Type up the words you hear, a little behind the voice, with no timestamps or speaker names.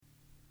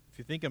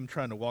you think I'm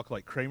trying to walk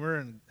like Kramer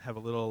and have a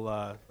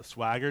little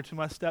swagger to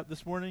my step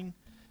this morning,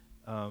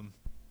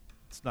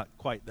 it's not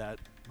quite that.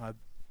 Man,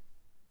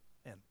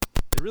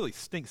 it really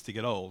stinks to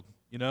get old,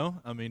 you know?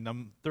 I mean,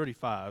 I'm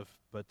 35,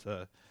 but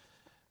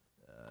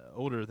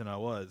older than I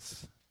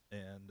was.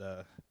 And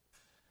I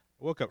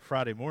woke up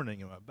Friday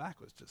morning and my back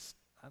was just,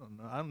 I don't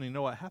even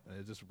know what happened.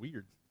 It was just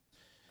weird.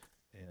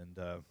 And it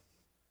was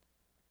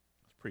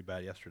pretty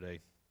bad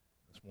yesterday.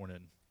 This morning,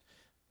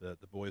 the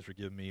boys were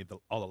giving me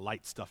all the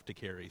light stuff to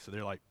carry. So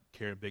they're like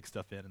carrying big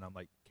stuff in, and I'm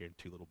like carrying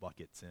 2 little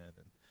buckets in.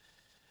 And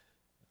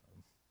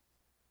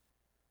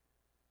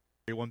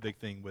one big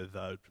thing with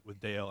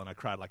Dale, and I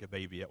cried like a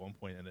baby at one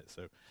point in it.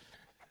 So it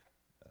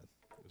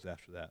was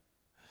after that.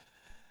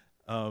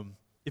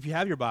 If you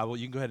have your Bible,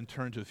 you can go ahead and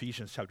turn to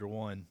Ephesians chapter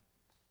 1.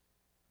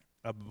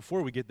 But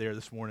before we get there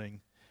this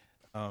morning,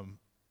 I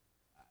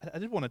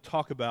did want to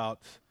talk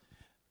about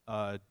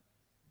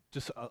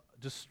just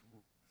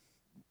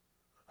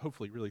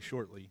hopefully really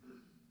shortly,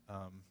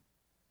 to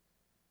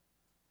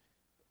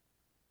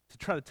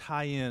try to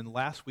tie in.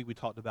 Last week we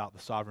talked about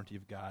the sovereignty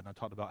of God, and I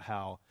talked about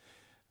how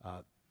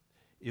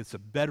it's a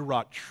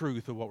bedrock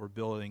truth of what we're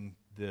building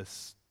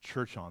this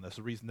church on. That's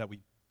the reason that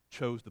we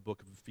chose the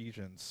book of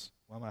Ephesians.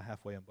 Why am I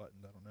halfway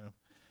unbuttoned? I don't know.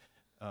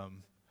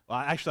 Well,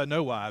 actually, I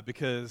know why,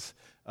 because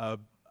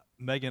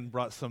Megan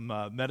brought some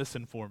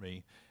medicine for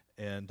me,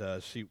 and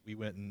we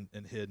went and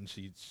hid, and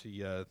she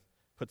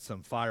put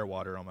some fire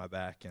water on my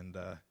back, and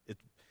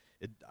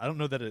I don't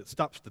know that it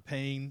stops the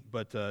pain,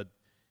 but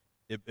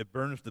it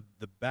burns the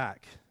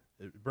back.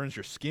 It burns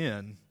your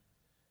skin,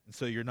 and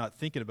so you're not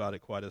thinking about it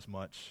quite as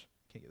much.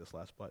 Can't get this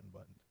last button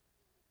buttoned.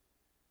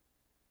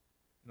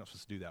 You're not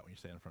supposed to do that when you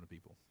stand in front of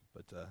people,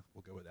 but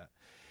we'll go with that.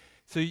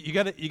 So you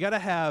got to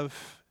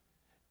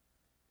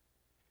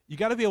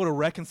be able to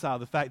reconcile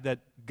the fact that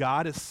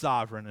God is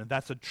sovereign, and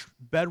that's a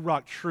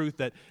bedrock truth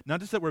that not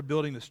just that we're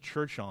building this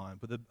church on,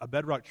 but a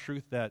bedrock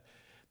truth that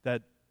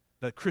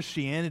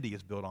Christianity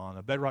is built on,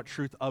 a bedrock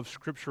truth of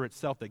Scripture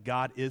itself, that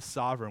God is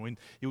sovereign.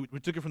 We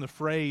took it from the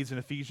phrase in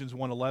Ephesians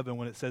 1:11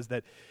 when it says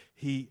that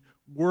He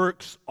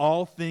works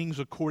all things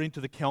according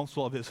to the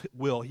counsel of His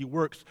will. He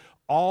works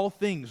all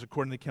things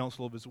according to the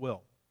counsel of His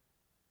will.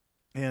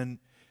 And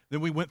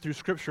then we went through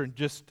Scripture and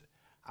just,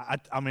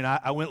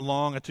 I went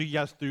long. I took you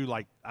guys through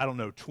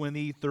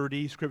 20,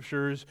 30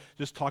 scriptures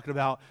just talking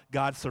about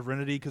God's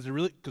sovereignty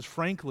because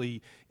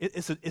frankly,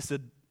 it's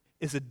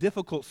a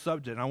difficult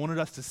subject, and I wanted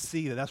us to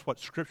see that that's what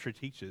Scripture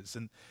teaches.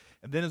 And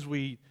then as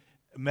we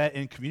met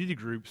in community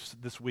groups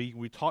this week,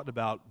 we talked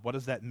about what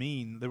does that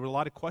mean. There were a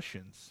lot of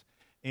questions,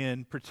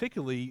 and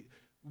particularly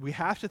we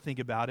have to think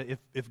about it.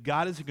 If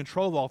God is in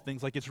control of all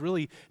things, it's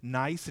really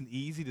nice and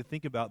easy to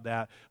think about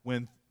that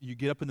when you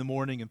get up in the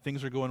morning and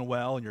things are going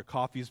well and your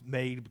coffee's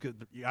made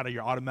out of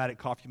your automatic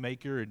coffee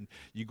maker, and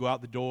you go out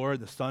the door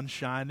and the sun's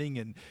shining,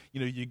 and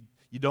you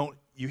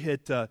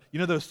hit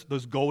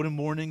those golden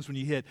mornings when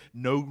you hit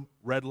no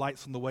red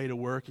lights on the way to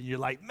work, and you're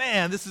like,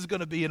 man, this is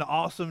going to be an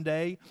awesome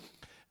day.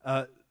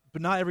 But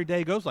not every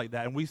day goes like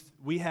that. And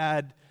we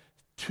had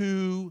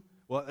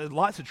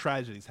lots of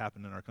tragedies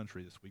happened in our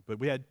country this week, but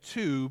we had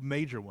 2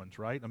 major ones,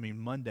 right? I mean,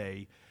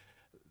 Monday,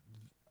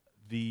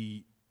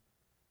 I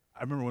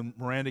remember when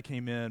Miranda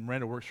came in.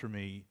 Miranda works for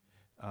me,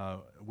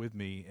 with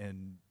me,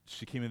 and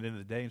she came in at the end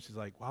of the day, and she's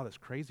like, wow, that's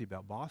crazy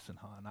about Boston,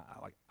 huh? And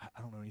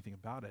I don't know anything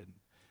about it. And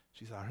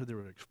she said, I heard there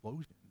were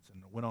explosions,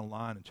 and I went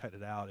online and checked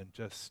it out, and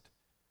just,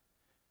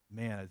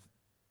 man,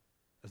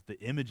 as the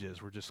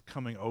images were just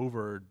coming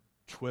over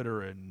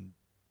Twitter, and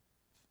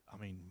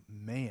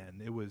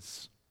it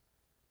was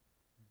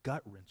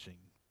gut-wrenching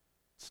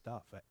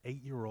stuff. An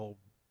 8-year-old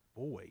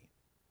boy.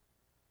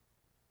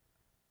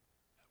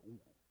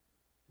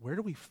 Where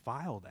do we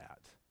file that?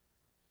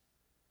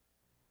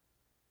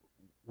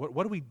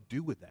 What do we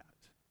do with that?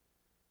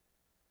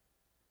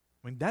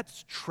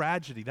 That's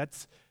tragedy.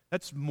 That's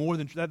more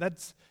than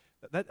that's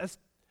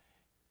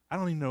I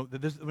don't even know.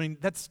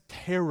 That's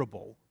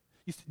terrible.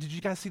 Did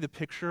you guys see the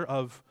picture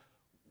of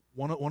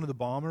one of the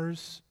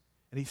bombers,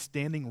 and he's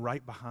standing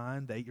right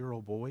behind the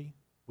 8-year-old boy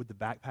with the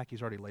backpack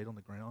he's already laid on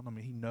the ground?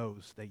 He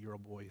knows the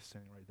 8-year-old boy is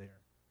standing right there.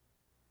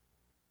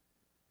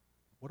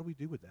 What do we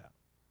do with that?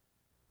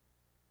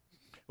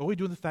 What do we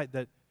do with the fact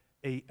that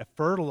a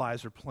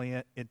fertilizer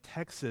plant in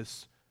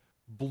Texas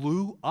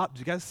blew up? Did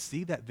you guys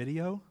see that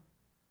video?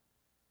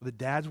 The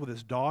dad's with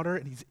his daughter,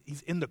 and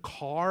he's in the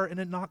car, and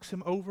it knocks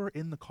him over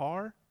in the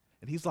car,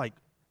 and he's like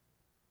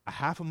a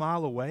half a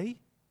mile away.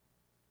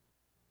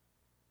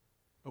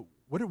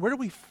 Where do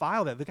we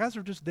file that? The guys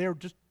are just there,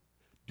 just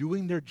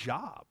doing their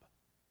job,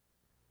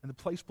 and the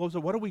place blows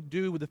up. What do we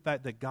do with the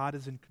fact that God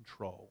is in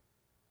control?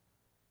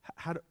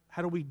 How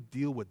do we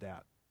deal with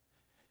that?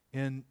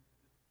 And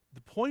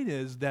the point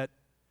is that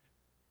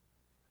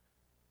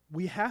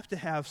we have to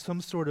have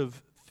some sort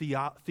of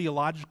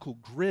theological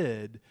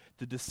grid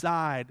to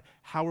decide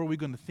how are we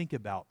going to think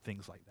about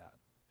things like that.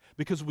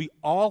 Because we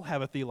all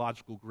have a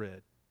theological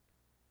grid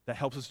that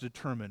helps us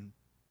determine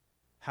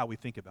how we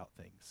think about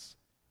things.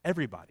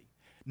 Everybody.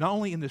 not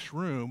only in this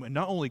room and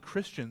not only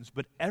Christians,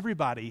 but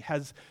everybody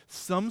has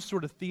some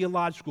sort of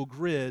theological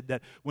grid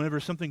that whenever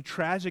something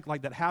tragic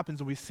like that happens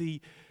and we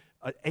see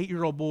an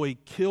 8-year-old boy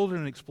killed in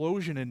an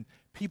explosion and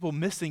people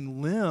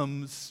missing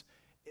limbs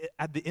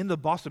at the end of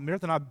the Boston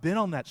Marathon, I've been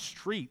on that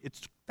street.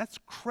 That's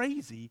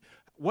crazy.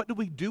 What do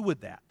we do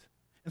with that?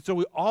 And so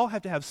we all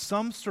have to have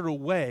some sort of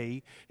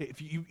way.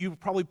 If you're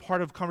probably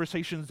part of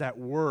conversations at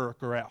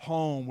work or at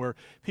home where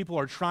people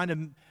are trying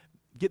to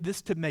get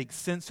this to make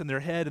sense in their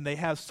head, and they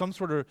have some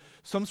sort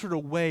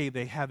of way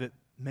they have it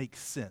make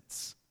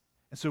sense.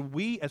 And so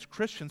we as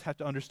Christians have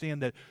to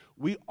understand that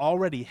we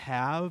already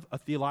have a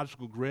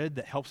theological grid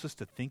that helps us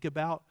to think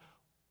about,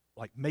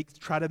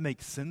 try to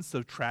make sense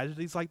of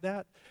tragedies like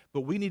that.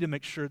 But we need to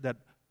make sure that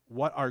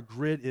what our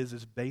grid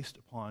is based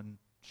upon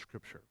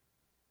Scripture.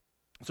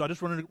 So I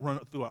just want to run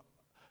through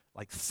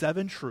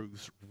 7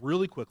 truths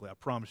really quickly, I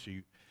promise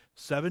you.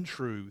 7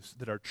 truths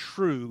that are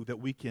true that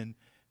we can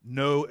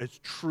know as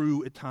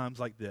true at times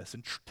like this.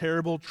 In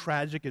terrible,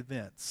 tragic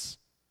events,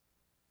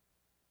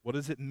 what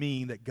does it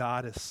mean that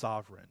God is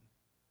sovereign?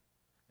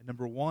 And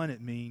number 1,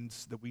 it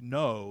means that we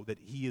know that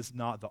He is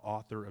not the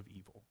author of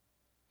evil.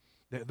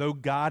 That though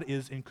God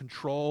is in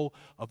control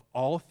of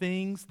all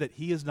things, that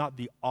He is not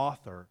the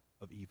author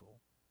of evil.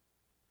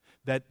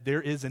 That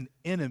there is an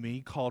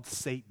enemy called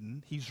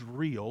Satan. He's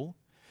real,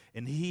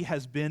 and he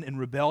has been in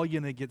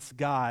rebellion against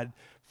God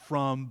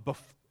from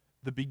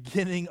the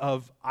beginning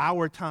of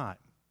our time.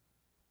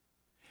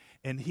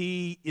 And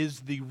he is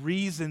the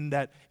reason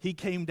that he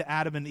came to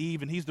Adam and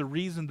Eve, and he's the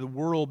reason the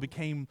world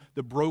became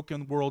the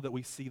broken world that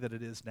we see that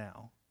it is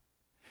now.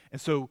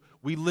 And so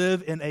we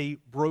live in a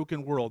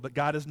broken world, but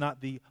God is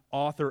not the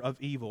author of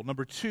evil.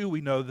 Number 2,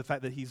 we know the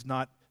fact that He's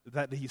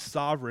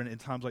sovereign in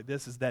times like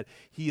this is that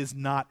He is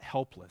not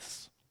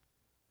helpless.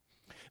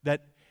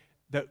 That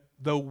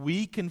though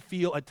we can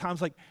feel at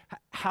times like,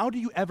 how do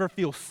you ever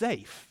feel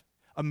safe?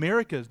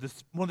 America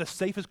is one of the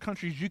safest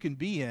countries you can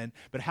be in,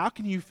 but how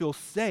can you feel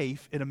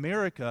safe in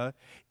America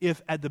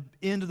if at the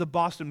end of the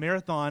Boston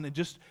Marathon and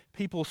just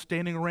people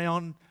standing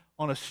around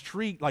on a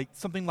street, like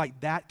something like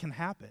that can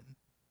happen?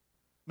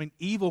 I mean,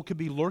 evil could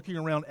be lurking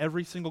around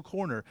every single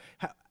corner.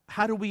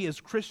 How do we as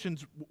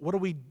Christians, what do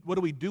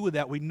we do with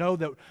that? We know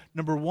that,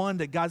 number 1,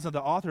 that God's not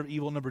the author of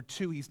evil. Number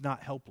 2, He's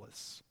not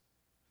helpless.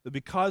 That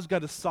because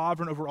God is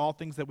sovereign over all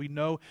things, that we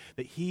know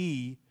that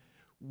He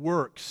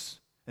works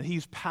and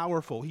He's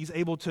powerful. He's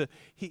able to,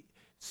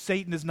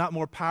 Satan is not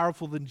more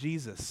powerful than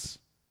Jesus.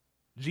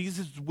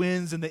 Jesus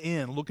wins in the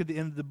end. Look at the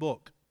end of the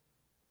book.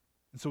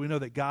 And so we know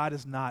that God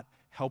is not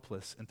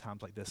helpless in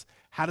times like this.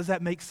 How does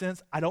that make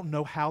sense? I don't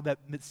know how that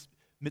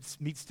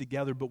meets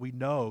together, but we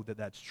know that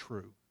that's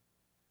true.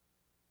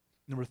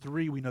 Number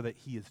 3, we know that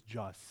He is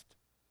just.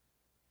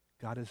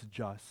 God is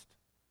just.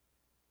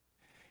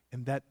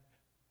 And that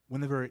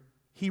whenever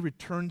He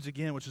returns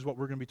again, which is what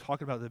we're going to be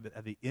talking about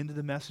at the end of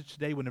the message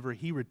today, whenever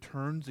He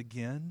returns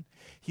again,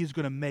 He's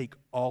going to make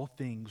all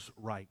things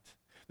right.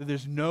 That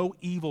there's no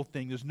evil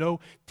thing, there's no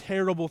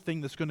terrible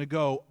thing that's going to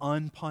go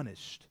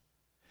unpunished.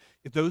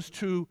 If those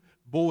 2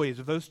 boys,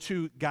 if those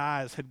 2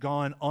 guys had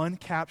gone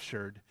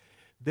uncaptured,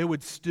 there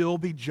would still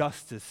be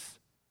justice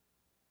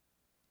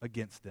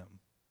against them.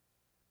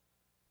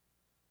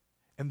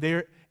 And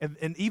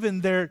even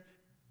the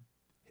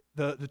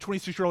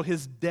 26-year-old,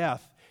 his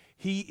death,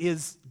 he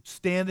is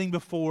standing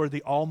before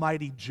the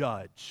Almighty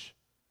Judge.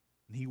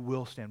 And he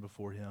will stand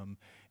before Him,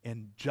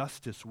 and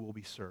justice will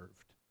be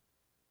served.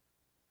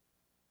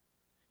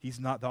 He's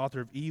not the author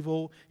of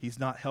evil. He's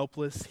not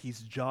helpless. He's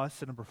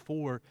just. And number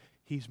 4,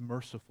 He's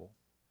merciful.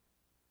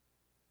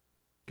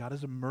 God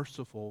is a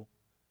merciful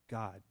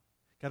God.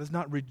 God does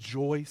not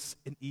rejoice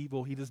in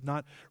evil. He does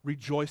not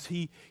rejoice.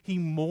 He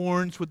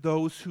mourns with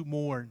those who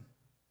mourn.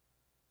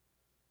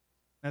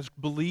 As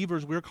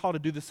believers, we're called to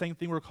do the same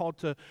thing. We're called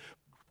to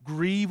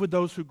grieve with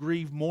those who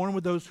grieve, mourn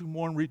with those who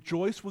mourn,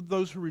 rejoice with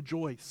those who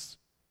rejoice.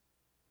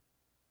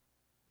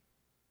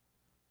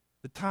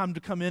 The time to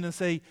come in and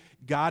say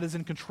God is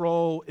in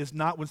control is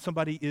not when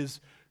somebody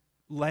is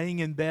laying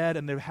in bed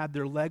and they've had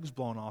their legs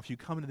blown off. You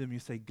come to them and you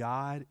say,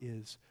 God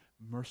is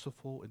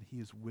merciful and He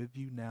is with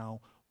you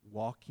now,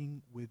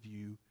 walking with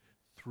you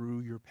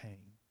through your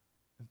pain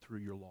and through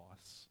your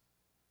loss.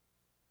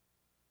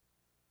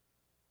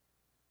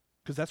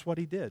 Because that's what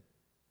He did.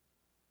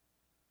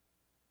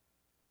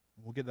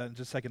 We'll get that in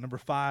just a second. Number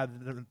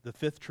 5, the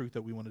 5th truth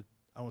that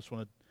I just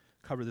want to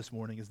cover this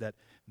morning is that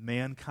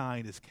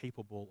mankind is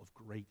capable of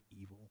great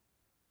evil.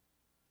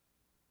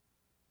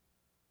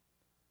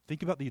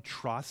 Think about the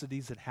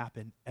atrocities that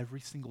happen every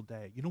single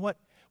day. You know what?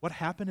 What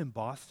happened in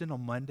Boston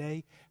on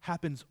Monday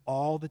happens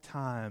all the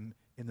time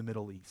in the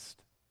Middle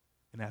East,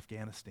 in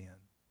Afghanistan.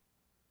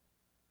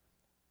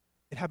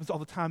 It happens all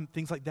the time.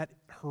 Things like that,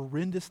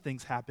 horrendous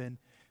things happen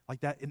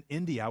like that in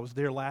India. I was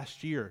there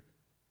last year.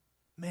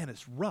 Man,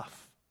 it's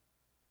rough.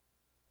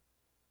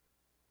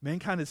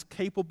 Mankind is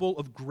capable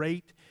of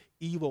great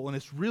evil, and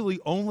it's really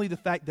only the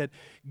fact that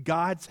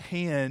God's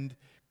hand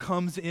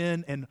comes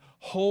in and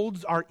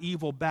holds our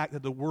evil back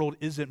that the world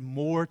isn't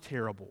more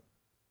terrible.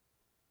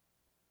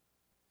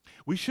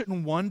 We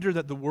shouldn't wonder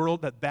that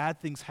that bad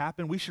things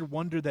happen. We should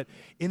wonder that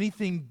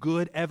anything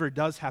good ever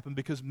does happen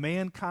because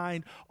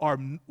mankind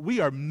we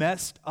are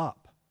messed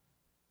up.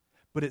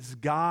 But it's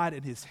God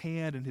and his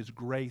hand and his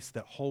grace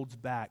that holds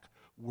back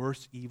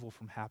worse evil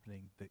from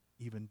happening that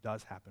even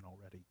does happen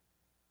already.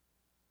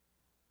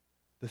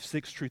 The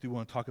sixth truth we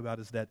want to talk about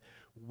is that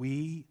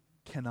we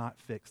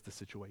cannot fix the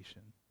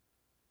situation.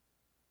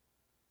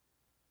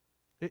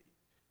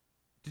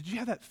 Did you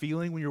have that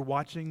feeling when you're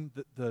watching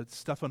the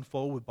stuff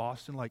unfold with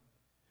Boston, like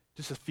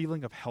just a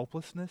feeling of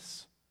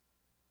helplessness?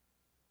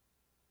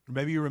 Or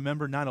maybe you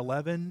remember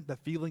 9/11, that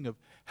feeling of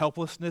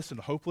helplessness and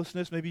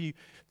hopelessness. Maybe you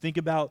think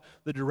about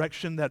the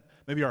direction that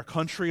maybe our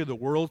country or the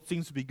world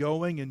seems to be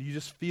going, and you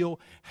just feel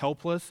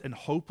helpless and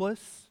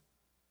hopeless.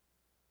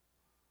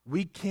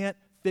 We can't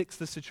fix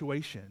the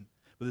situation.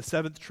 But the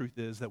seventh truth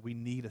is that we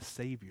need a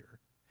Savior.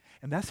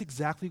 And that's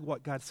exactly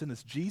what God sent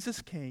us.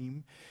 Jesus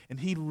came,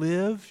 and he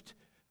lived.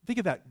 Think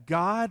of that.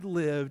 God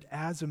lived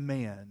as a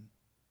man.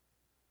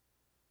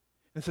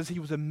 It says he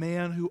was a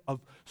man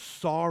of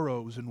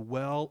sorrows and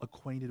well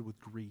acquainted with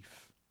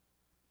grief.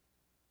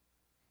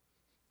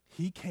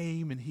 He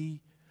came and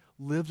he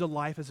lived a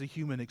life as a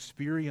human,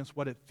 experienced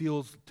what it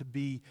feels to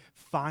be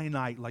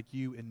finite like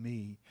you and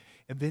me.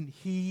 And then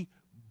he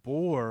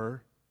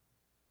bore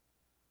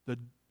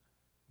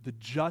the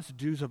just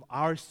dues of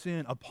our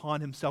sin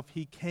upon himself.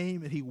 He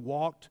came and he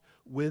walked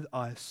with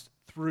us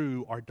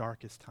through our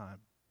darkest time.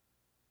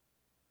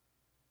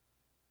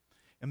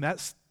 And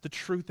that's the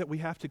truth that we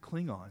have to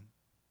cling on.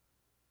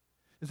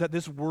 Is that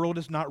this world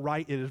is not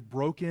right. It is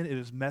broken. It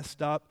is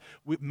messed up.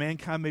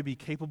 Mankind may be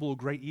capable of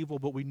great evil,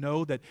 but we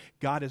know that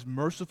God is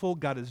merciful,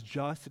 God is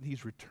just, and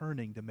he's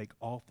returning to make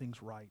all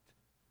things right.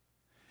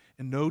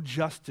 And no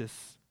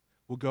justice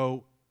will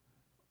go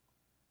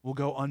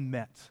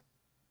unmet.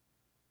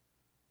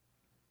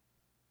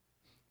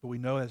 But we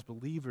know as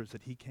believers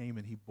that he came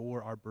and he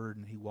bore our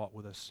burden. He walked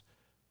with us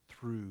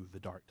through the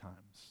dark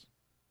times.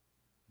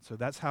 So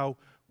that's how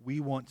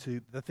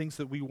the things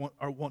that we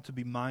want to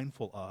be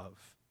mindful of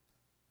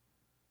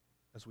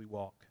as we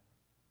walk,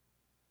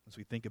 as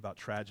we think about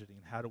tragedy,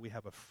 and how do we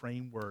have a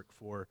framework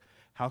for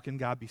how can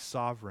God be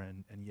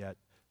sovereign and yet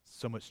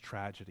so much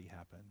tragedy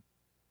happen?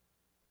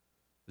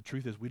 The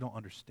truth is we don't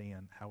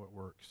understand how it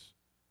works.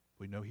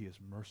 We know he is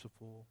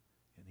merciful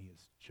and he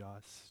is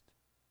just,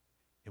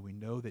 and we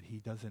know that he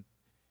doesn't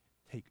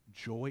take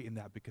joy in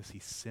that because he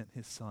sent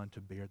his son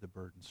to bear the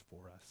burdens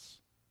for us.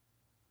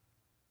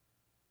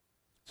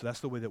 So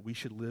that's the way that we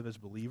should live as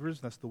believers.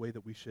 That's the way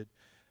that we should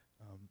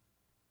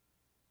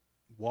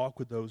walk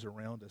with those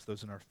around us,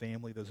 those in our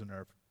family, those in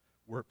our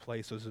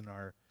workplace, those in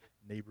our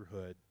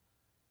neighborhood,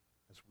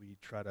 as we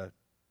try to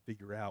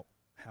figure out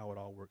how it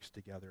all works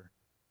together.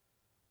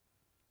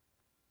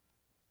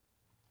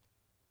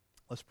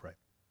 Let's pray.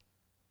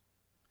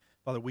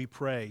 Father, we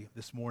pray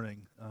this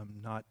morning,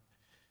 not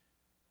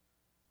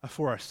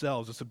for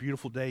ourselves. It's a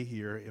beautiful day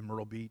here in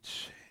Myrtle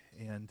Beach,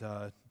 and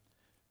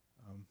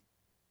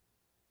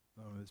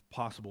it's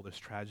possible there's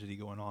tragedy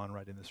going on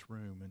right in this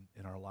room and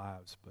in our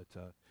lives,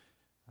 but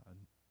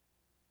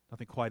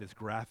nothing quite as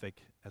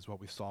graphic as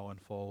what we saw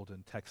unfold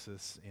in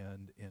Texas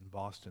and in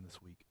Boston this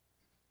week.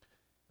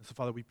 And so,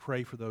 Father, we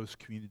pray for those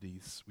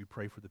communities. We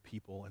pray for the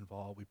people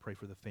involved. We pray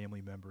for the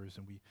family members,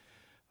 and we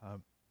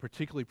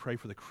particularly pray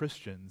for the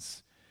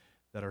Christians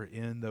that are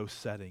in those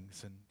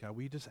settings. And God,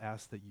 we just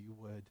ask that you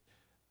would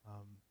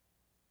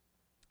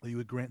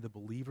grant the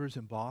believers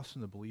in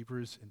Boston, the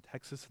believers in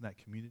Texas, in that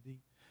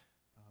community,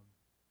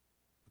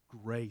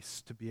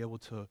 grace to be able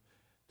to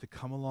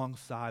come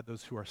alongside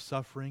those who are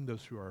suffering,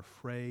 those who are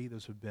afraid,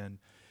 those who have been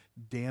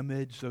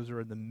damaged, those who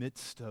are in the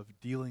midst of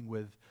dealing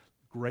with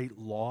great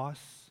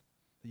loss,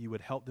 that you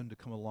would help them to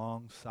come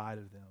alongside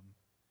of them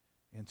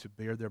and to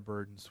bear their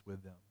burdens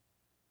with them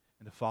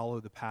and to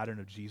follow the pattern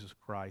of Jesus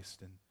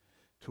Christ and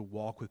to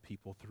walk with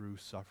people through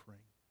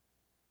suffering.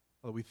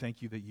 Father, we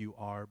thank you that you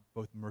are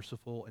both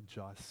merciful and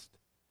just.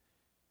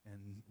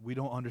 And we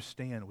don't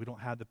understand. We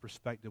don't have the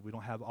perspective. We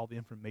don't have all the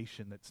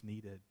information that's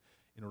needed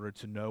in order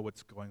to know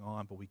what's going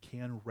on. But we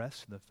can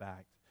rest in the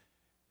fact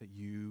that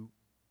you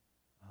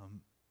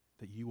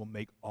will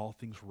make all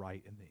things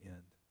right in the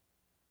end.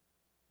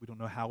 We don't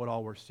know how it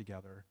all works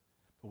together,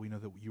 but we know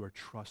that you are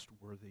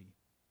trustworthy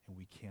and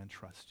we can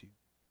trust you.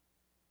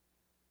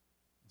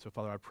 And so,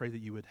 Father, I pray that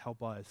you would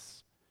help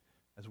us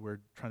as we're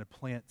trying to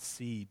plant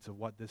seeds of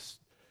what this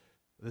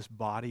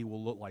body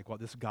will look like, what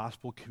this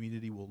gospel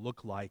community will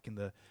look like in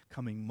the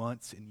coming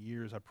months and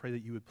years. I pray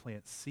that you would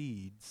plant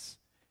seeds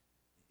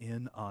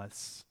in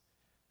us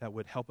that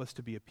would help us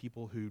to be a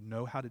people who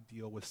know how to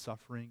deal with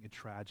suffering and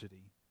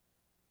tragedy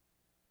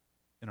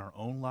in our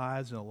own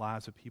lives and the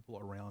lives of people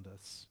around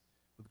us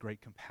with great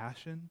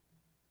compassion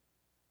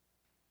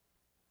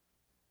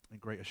and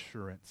great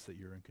assurance that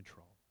you're in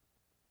control.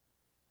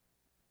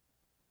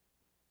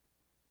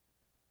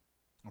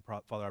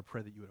 Father, I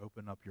pray that you would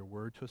open up your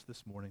word to us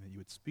this morning, that you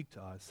would speak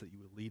to us, that you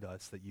would lead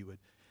us, that you would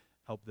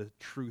help the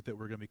truth that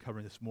we're going to be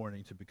covering this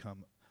morning to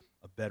become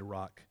a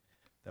bedrock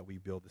that we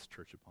build this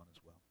church upon as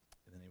well.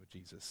 In the name of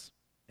Jesus,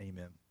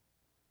 amen.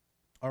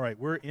 All right,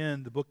 we're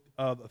in the book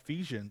of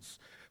Ephesians.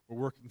 We're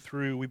working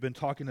through, we've been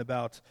talking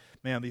about,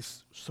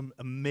 some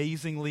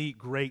amazingly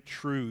great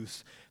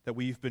truths that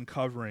we've been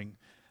covering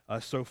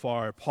so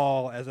far.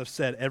 Paul, as I've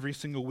said, every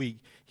single week,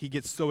 he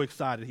gets so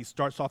excited. He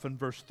starts off in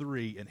verse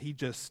 3, and he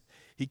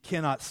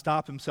cannot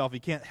stop himself. He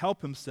can't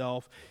help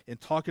himself in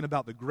talking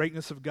about the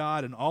greatness of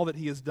God and all that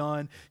he has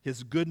done,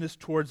 his goodness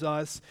towards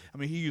us. I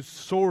mean, he used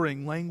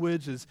soaring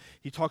language as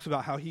he talks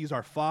about how he's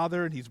our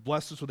Father and he's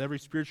blessed us with every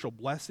spiritual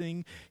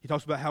blessing. He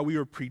talks about how we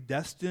were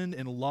predestined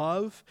in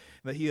love,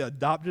 that he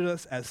adopted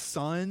us as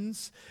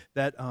sons,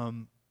 that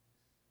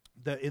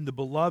in the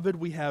Beloved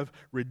we have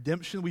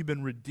redemption. We've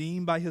been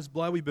redeemed by his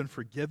blood. We've been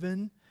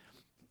forgiven.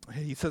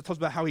 He talks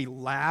about how he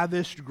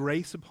lavished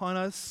grace upon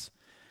us.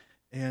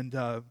 And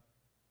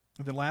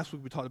then last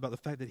week we talked about the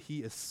fact that he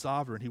is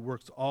sovereign. He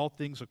works all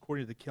things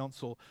according to the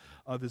counsel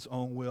of his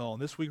own will.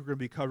 And this week we're going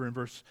to be covering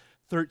verse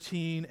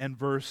 13 and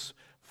verse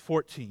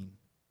 14.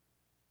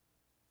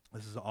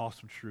 This is an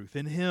awesome truth.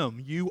 In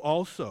him you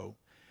also,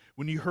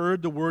 when you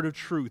heard the word of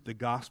truth, the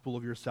gospel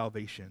of your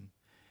salvation,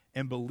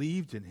 and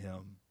believed in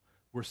him,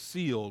 were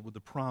sealed with the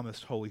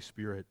promised Holy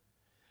Spirit,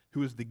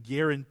 who is the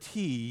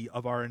guarantee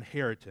of our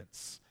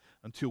inheritance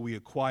until we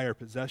acquire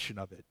possession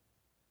of it,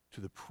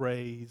 to the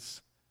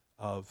praise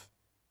of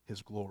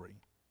his glory.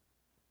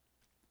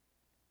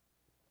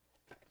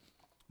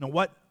 Now,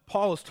 what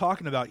Paul is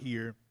talking about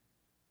here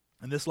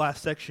in this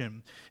last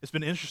section, it's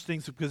been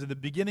interesting because in the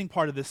beginning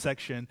part of this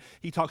section,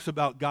 he talks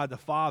about God the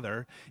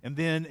Father, and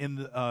then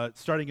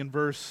starting in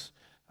verse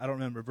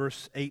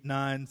 8,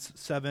 9,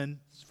 7,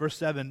 verse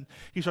 7,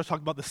 he starts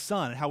talking about the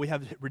Son and how we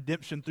have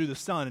redemption through the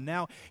Son. And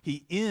now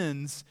he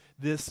ends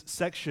this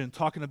section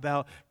talking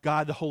about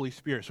God the Holy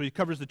Spirit. So he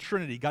covers the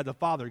Trinity, God the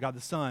Father, God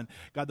the Son,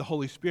 God the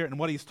Holy Spirit. And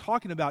what he's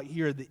talking about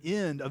here at the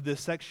end of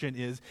this section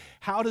is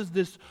how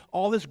does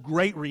all this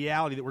great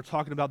reality that we're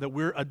talking about, that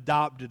we're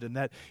adopted and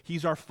that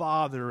he's our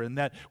Father and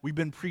that we've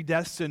been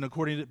predestined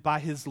by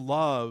his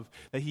love,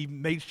 that he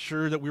made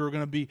sure that we were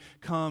going to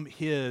become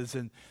his,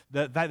 and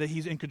that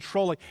he's in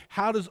control. Like,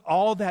 how does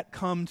all that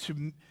come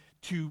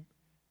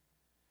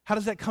how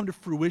does that come to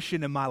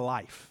fruition in my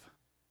life?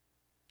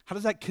 How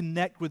does that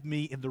connect with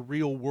me in the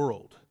real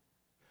world?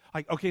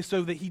 Like, okay,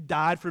 so that he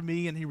died for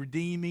me and he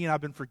redeemed me and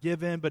I've been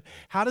forgiven, but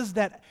how does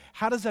that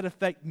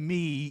affect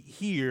me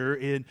here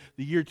in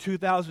the year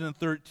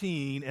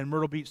 2013 in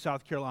Myrtle Beach,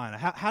 South Carolina?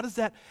 How does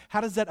that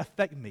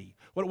affect me?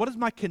 What is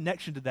my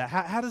connection to that?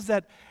 How does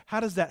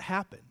that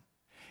happen?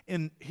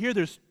 And here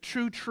there's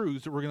two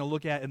truths that we're going to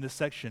look at in this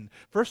section.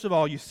 First of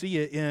all, you see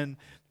it in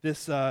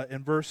this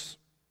in verse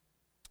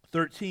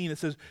 13. It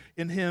says,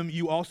 in him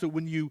you also,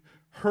 when you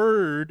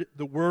heard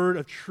the word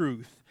of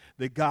truth,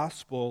 the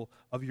gospel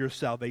of your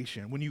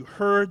salvation. When you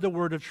heard the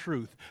word of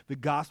truth, the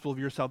gospel of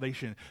your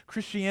salvation.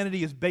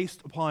 Christianity is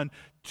based upon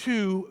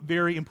two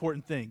very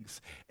important things.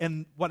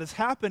 And what has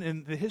happened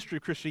in the history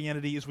of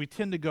Christianity is we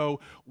tend to go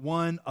to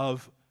one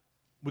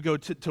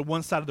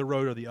side of the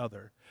road or the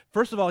other.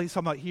 First of all, he's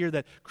talking about here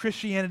that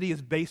Christianity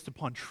is based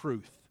upon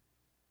truth.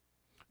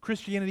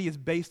 Christianity is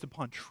based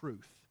upon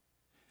truth.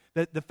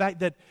 That the fact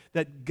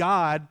that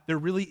God, there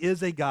really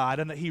is a God,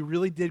 and that he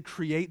really did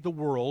create the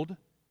world,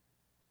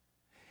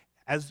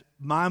 as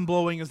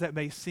mind-blowing as that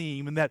may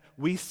seem, and that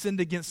we sinned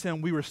against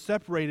him, we were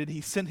separated,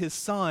 he sent his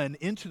Son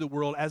into the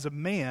world as a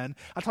man.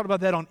 I talked about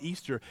that on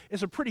Easter.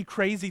 It's a pretty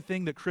crazy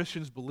thing that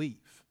Christians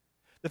believe.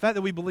 The fact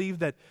that we believe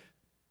that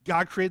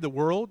God created the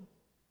world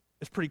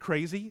is pretty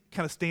crazy,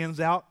 kind of stands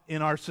out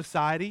in our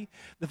society.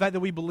 The fact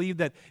that we believe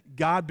that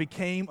God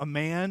became a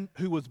man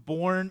who was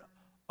born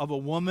of a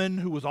woman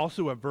who was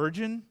also a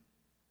virgin,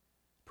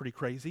 pretty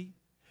crazy.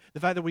 The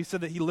fact that we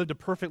said that he lived a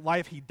perfect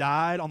life, he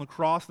died on the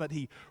cross, and that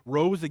he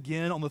rose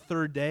again on the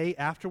third day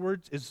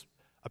afterwards is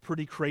a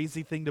pretty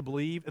crazy thing to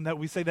believe. And that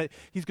we say that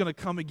he's going to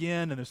come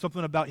again, and there's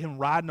something about him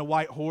riding a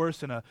white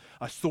horse and a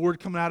sword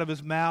coming out of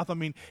his mouth. I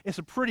mean, it's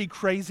a pretty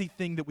crazy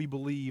thing that we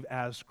believe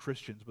as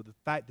Christians, but the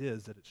fact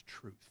is that it's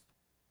truth.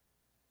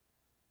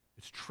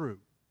 It's true.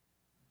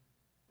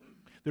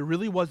 There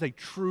really was a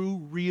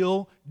true,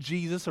 real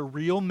Jesus, a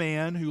real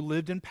man who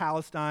lived in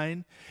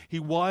Palestine. He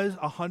was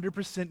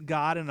 100%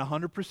 God and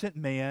 100%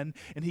 man,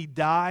 and he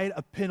died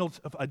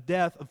a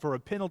death for a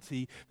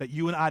penalty that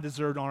you and I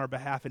deserved on our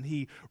behalf, and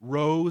he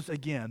rose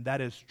again.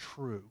 That is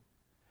true.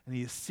 And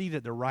he is seated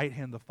at the right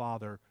hand of the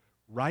Father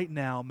right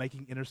now,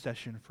 making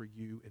intercession for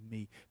you and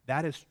me.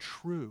 That is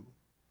true.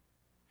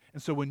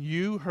 And so when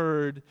you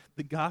heard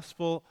the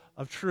gospel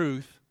of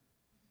truth,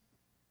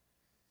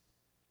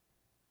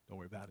 don't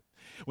worry about it.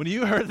 When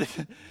you heard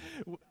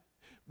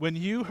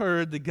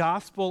the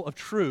gospel of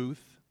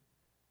truth,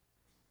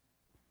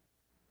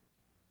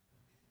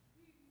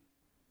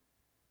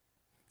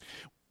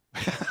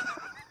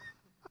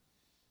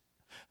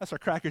 that's our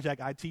Cracker Jack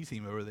IT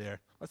team over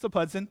there. What's up,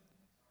 Hudson?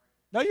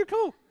 No, you're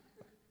cool.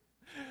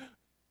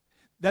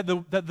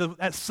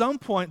 At some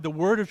point, the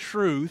word of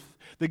truth,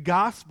 the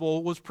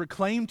gospel, was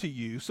proclaimed to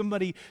you.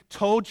 Somebody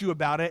told you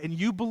about it, and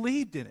you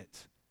believed in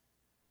it.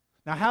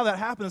 Now, how that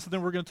happens is something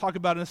we're going to talk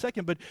about in a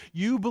second, but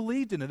you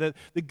believed in it.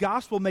 The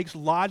gospel makes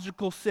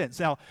logical sense.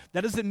 Now,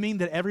 that doesn't mean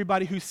that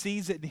everybody who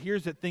sees it and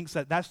hears it thinks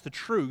that that's the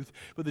truth,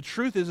 but the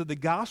truth is that the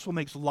gospel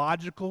makes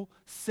logical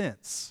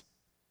sense.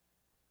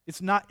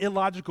 It's not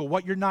illogical.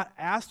 What you're not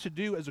asked to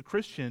do as a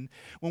Christian,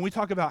 when we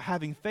talk about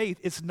having faith,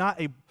 it's not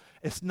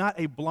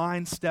a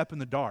blind step in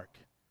the dark.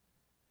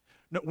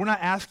 No, we're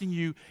not asking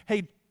you,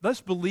 hey, let's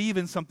believe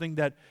in something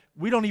that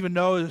we don't even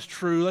know is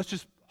true. Let's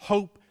just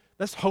hope.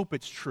 Let's hope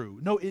it's true.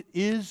 No, it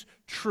is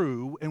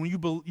true, and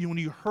when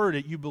you heard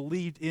it, you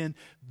believed in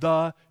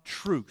the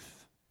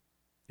truth.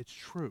 It's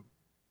true.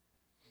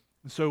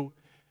 And so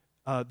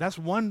that's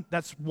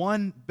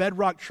one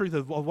bedrock truth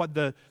of what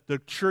the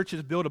church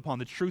is built upon,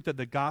 the truth that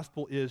the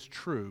gospel is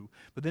true.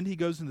 But then he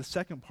goes in the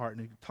second part,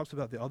 and he talks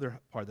about the other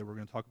part that we're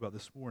going to talk about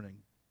this morning.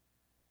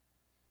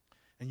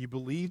 And you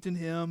believed in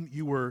him,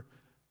 you were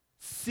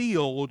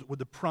sealed with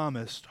the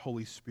promised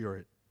Holy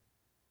Spirit.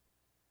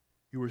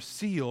 You were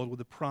sealed with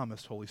the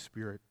promised Holy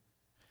Spirit.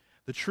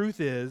 The truth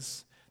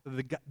is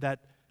that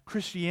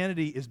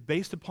Christianity is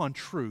based upon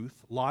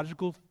truth,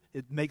 logical.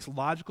 It makes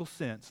logical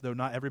sense, though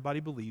not everybody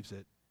believes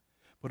it,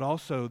 but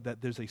also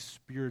that there's a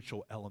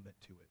spiritual element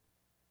to it.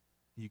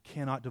 You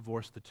cannot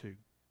divorce the two.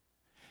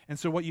 And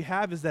so what you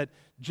have is that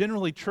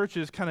generally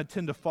churches kind of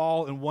tend to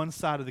fall in one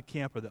side of the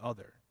camp or the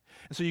other.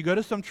 And so you go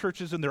to some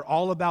churches and they're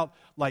all about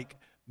like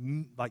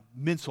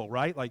mental,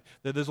 right? Like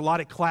there's a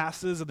lot of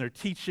classes and they're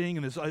teaching,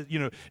 and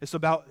it's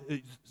about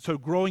so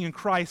growing in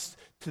Christ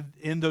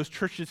in those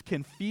churches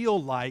can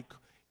feel like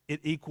it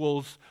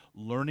equals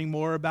learning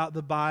more about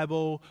the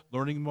Bible,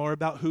 learning more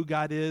about who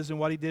God is and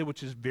what he did,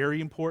 which is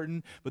very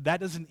important, but that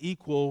doesn't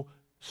equal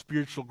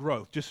spiritual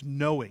growth. Just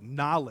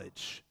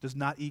knowledge does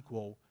not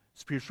equal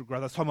spiritual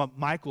growth. I was talking about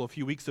Michael a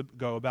few weeks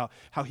ago about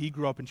how he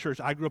grew up in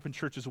church. I grew up in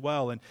church as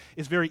well, and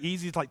it's very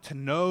easy to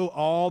know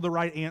all the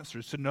right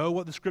answers, to know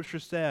what the Scripture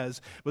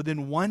says, but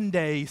then one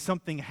day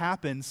something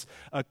happens,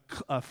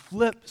 a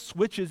flip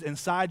switches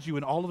inside you,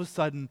 and all of a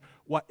sudden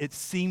it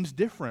seems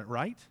different,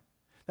 right?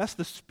 That's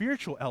the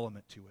spiritual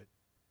element to it.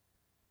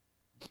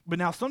 But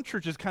now some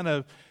churches kind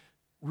of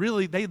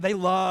really, they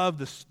love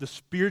the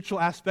spiritual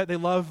aspect. They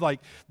love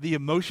the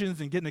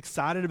emotions and getting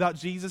excited about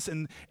Jesus,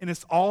 and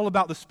it's all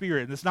about the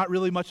Spirit. And it's not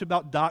really much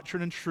about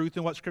doctrine and truth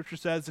and what Scripture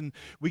says, and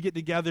we get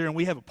together and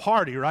we have a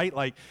party, right?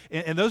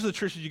 And those are the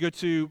churches you go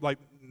to,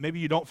 maybe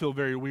you don't feel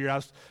very weird. I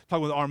was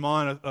talking with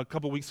Armand a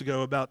couple weeks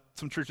ago about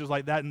some churches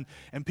like that, and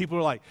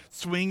people are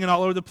swinging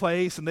all over the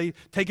place, and they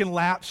taking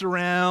laps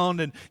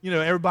around, and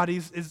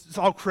it's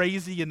all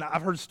crazy. And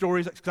I've heard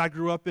stories, because I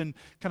grew up in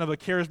kind of a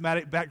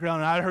charismatic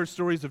background, and I heard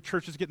stories of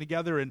churches getting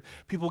together and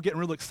people getting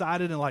real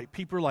excited, and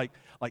people are like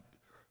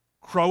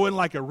crowing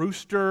like a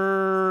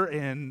rooster,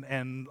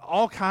 and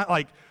all kind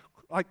like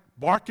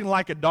barking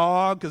like a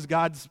dog because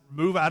God's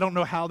moving. I don't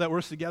know how that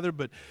works together,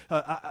 but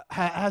I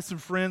have some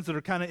friends that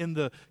are kind of in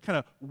the kind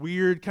of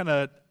weird kind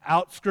of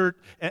outskirt,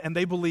 and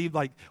they believe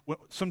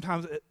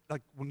sometimes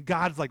when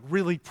God's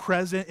really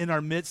present in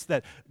our midst,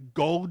 that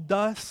gold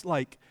dust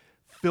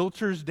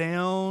filters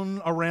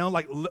down around,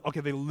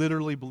 they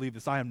literally believe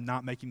this. I am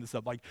not making this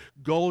up.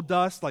 Gold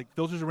dust,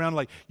 filters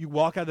around, you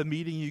walk out of the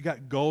meeting, you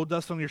got gold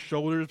dust on your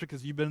shoulders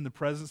because you've been in the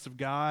presence of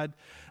God.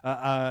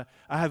 I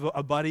have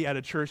a buddy at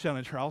a church down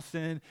in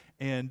Charleston,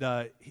 and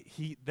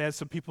they had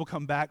some people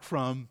come back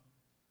from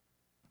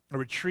a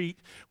retreat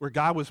where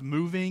God was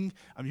moving.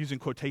 I'm using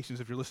quotations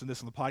if you're listening to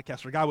this on the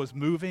podcast, where God was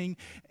moving,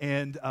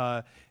 and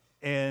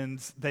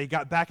they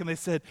got back and they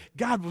said,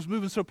 God was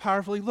moving so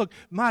powerfully. Look,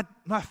 my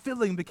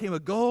filling became a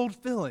gold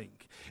filling.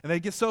 And they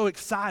get so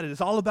excited.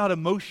 It's all about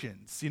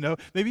emotions,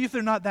 Maybe if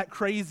they're not that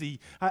crazy.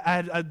 I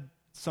had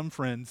some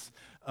friends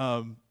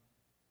who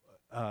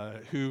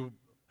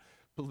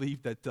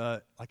believed that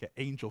an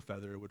angel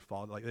feather would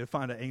fall. They'd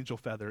find an angel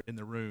feather in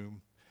the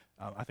room.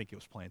 I think it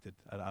was planted.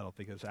 I don't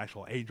think it was an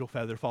actual angel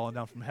feather falling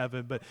down from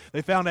heaven. But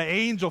they found an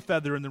angel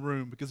feather in the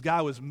room because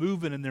God was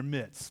moving in their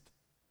midst.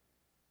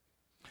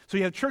 So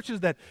you have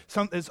churches that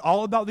it's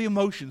all about the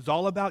emotions,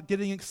 all about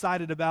getting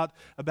excited about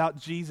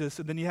Jesus.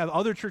 And then you have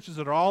other churches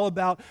that are all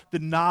about the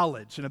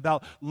knowledge and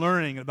about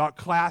learning and about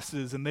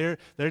classes. And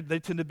they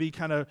tend to be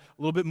kind of a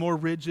little bit more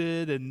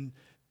rigid.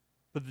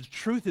 But the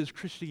truth is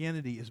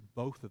Christianity is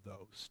both of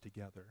those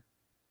together.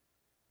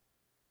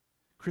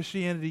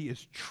 Christianity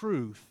is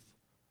truth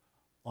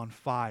on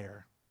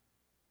fire.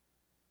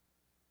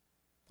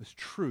 It's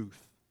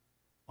truth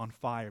on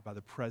fire by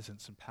the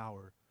presence and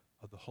power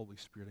of the Holy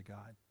Spirit of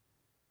God.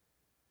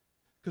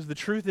 Because the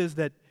truth is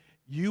that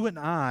you and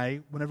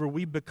I, whenever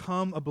we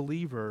become a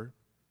believer,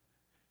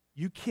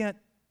 you can't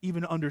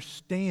even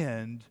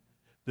understand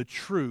the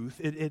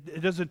truth.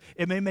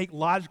 It may make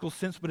logical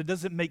sense, but it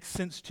doesn't make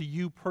sense to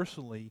you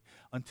personally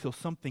until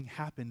something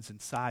happens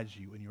inside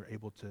you and you're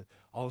able to,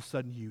 all of a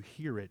sudden you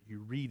hear it,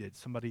 you read it,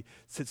 somebody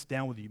sits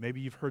down with you.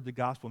 Maybe you've heard the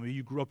gospel, maybe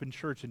you grew up in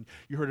church and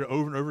you heard it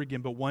over and over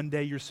again, but one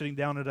day you're sitting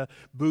down at a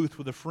booth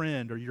with a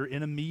friend, or you're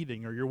in a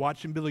meeting, or you're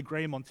watching Billy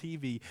Graham on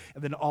TV,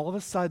 and then all of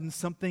a sudden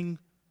something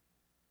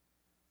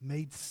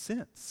made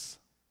sense.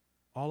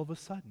 All of a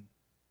sudden.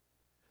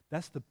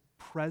 That's the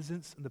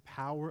presence and the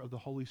power of the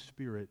Holy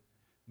Spirit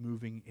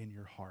moving in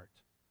your heart.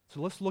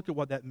 So let's look at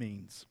what that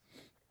means.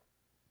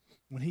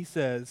 When he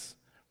says,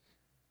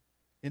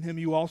 in him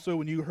you also,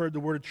 when you heard the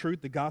word of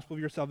truth, the gospel of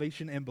your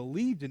salvation, and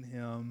believed in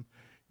him,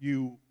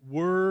 you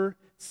were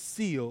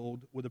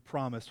sealed with the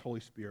promised Holy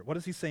Spirit. What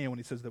is he saying when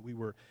he says that we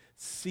were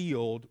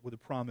sealed with the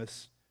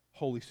promised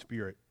Holy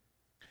Spirit?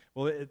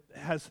 Well, it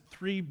has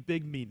three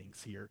big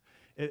meanings here.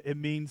 It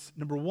means,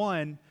 number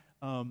one,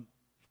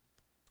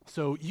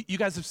 so you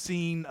guys have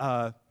seen,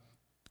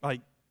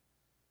 like,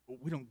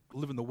 we don't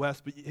live in the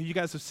West, but you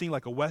guys have seen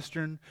like a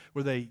Western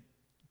where they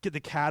get the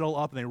cattle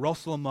up and they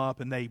rustle them up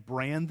and they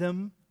brand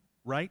them,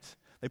 right?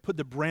 They put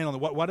the brand on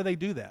them. Why do they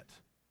do that?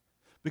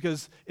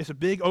 Because it's a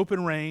big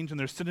open range and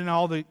they're sending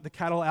all the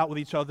cattle out with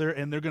each other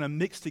and they're going to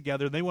mix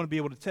together. They want to be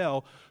able to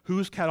tell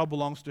whose cattle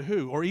belongs to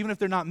who. Or even if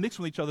they're not mixed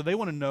with each other, they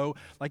want to know,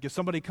 like if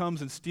somebody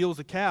comes and steals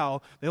a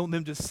cow, they want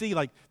them to see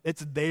like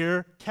it's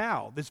their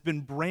cow. It's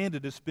been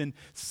branded, it's been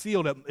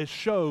sealed. It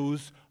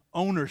shows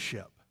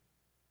ownership.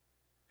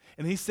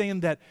 And he's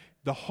saying that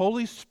the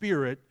Holy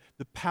Spirit,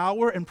 the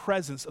power and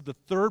presence of the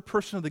third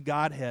person of the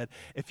Godhead,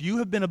 if you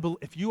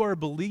are a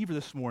believer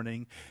this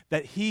morning,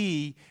 that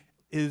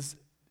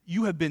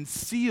you have been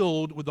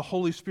sealed with the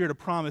Holy Spirit of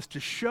promise to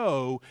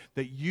show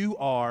that you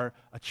are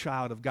a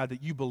child of God,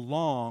 that you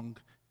belong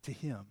to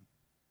him.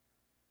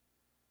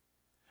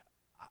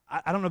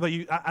 I don't know about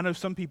you. I know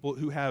some people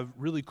who have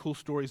really cool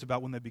stories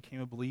about when they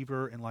became a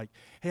believer and like,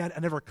 hey, I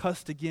never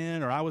cussed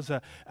again, or I was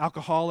an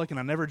alcoholic and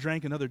I never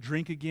drank another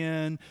drink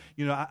again.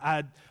 You know,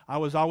 I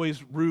was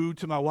always rude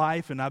to my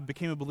wife and I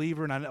became a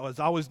believer and I was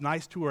always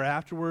nice to her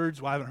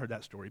afterwards. Well, I haven't heard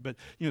that story, but,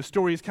 you know,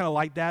 stories kind of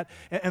like that.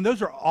 And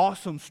those are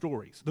awesome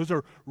stories. Those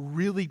are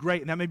really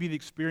great. And that may be the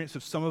experience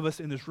of some of us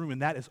in this room,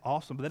 and that is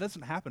awesome, but that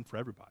doesn't happen for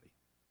everybody.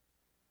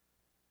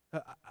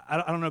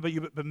 I don't know about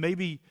you, but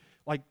maybe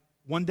like,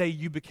 one day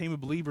you became a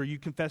believer, you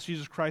confessed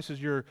Jesus Christ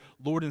as your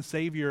Lord and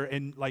Savior,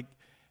 and like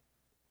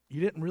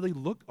you didn't really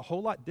look a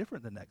whole lot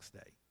different the next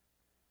day.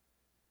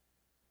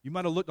 You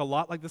might have looked a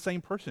lot like the same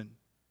person.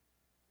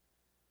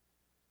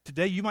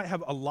 Today you might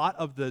have a lot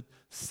of the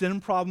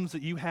sin problems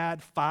that you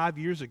had 5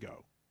 years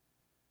ago.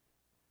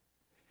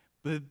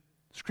 But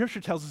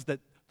Scripture tells us that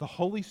the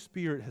Holy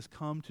Spirit has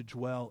come to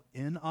dwell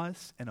in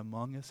us and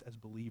among us as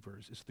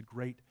believers. It's the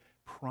great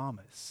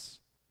promise.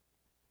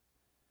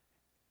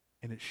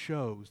 And it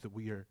shows that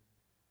we are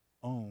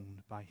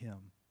owned by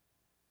him.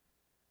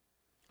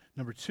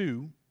 Number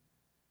two,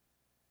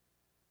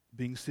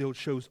 being sealed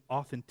shows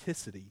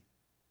authenticity.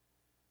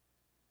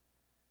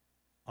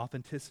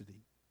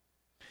 Authenticity.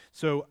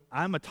 So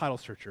I'm a title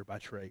searcher by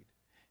trade.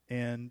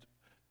 And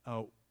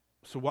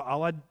so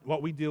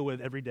what we deal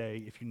with every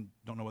day, if you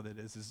don't know what it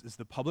is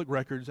the public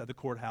records at the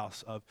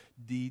courthouse of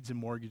deeds and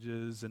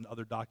mortgages and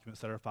other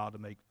documents that are filed to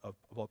make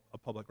a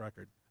public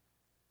record.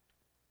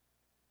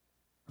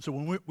 So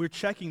when we're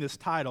checking this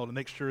title to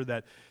make sure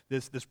that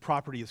this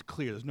property is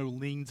clear, there's no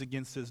liens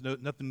against this,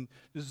 nothing.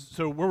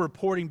 So we're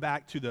reporting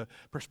back to the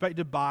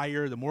prospective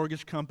buyer, the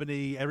mortgage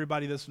company,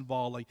 everybody that's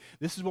involved. Like,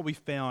 this is what we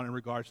found in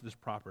regards to this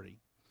property.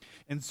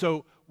 And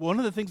so one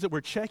of the things that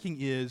we're checking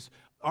is,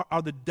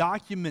 are the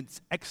documents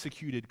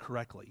executed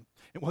correctly?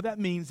 And what that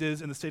means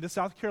is, in the state of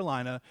South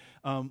Carolina,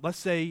 let's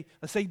say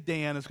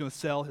Dan is going to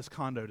sell his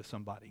condo to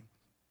somebody.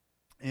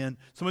 And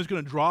somebody's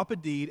going to draw up a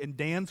deed, and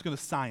Dan's going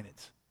to sign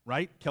it.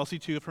 Right? Kelsey,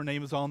 too, if her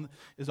name is on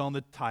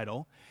the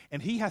title.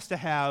 And he has to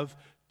have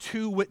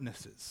two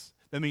witnesses.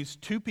 That means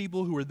two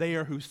people who are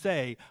there who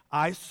say,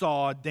 I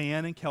saw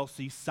Dan and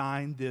Kelsey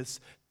sign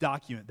this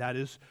document. That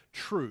is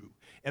true.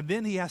 And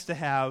then he has to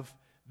have,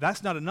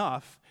 that's not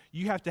enough,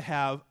 you have to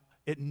have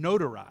it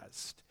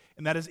notarized.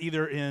 And that is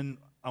either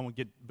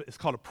it's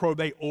called a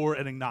probate or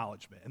an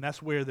acknowledgement. And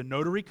that's where the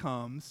notary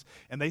comes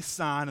and they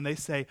sign and they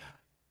say,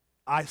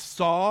 I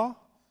saw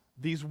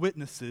these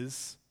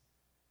witnesses.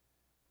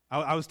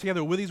 I was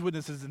together with these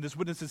witnesses, and this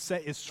witness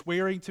is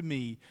swearing to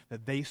me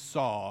that they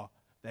saw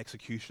the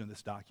execution of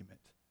this document,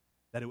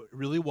 that it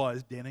really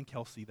was Dan and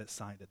Kelsey that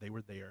signed it. They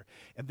were there.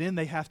 And then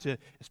they have to,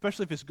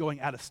 especially if it's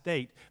going out of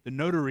state, the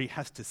notary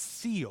has to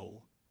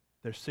seal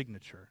their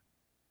signature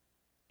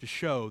to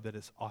show that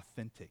it's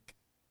authentic.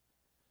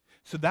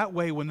 So that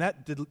way, when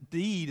that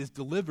deed is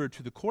delivered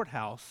to the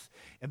courthouse,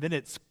 and then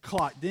it's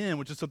clocked in,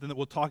 which is something that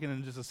we'll talk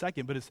in just a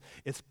second, but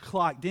it's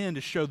clocked in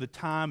to show the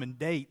time and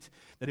date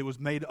that it was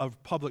made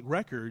of public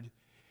record,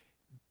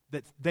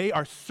 that they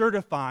are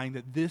certifying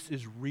that this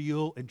is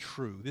real and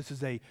true. This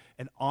is an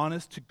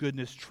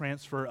honest-to-goodness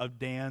transfer of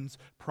Dan's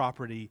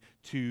property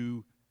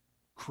to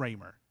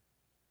Kramer.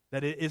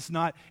 That it's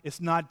not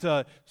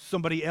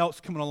somebody else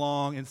coming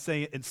along and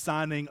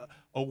signing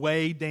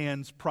away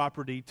Dan's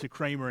property to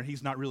Kramer and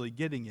he's not really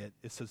getting it.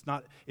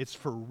 It's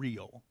for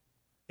real.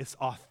 It's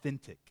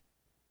authentic.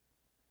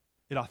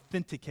 It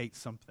authenticates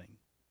something.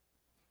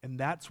 And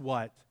that's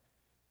what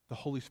the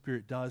Holy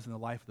Spirit does in the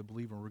life of the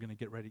believer. We're going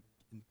to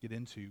get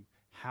into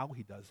how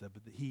he does that,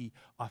 but that he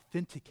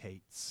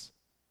authenticates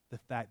the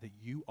fact that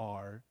you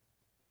are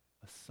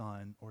a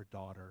son or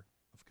daughter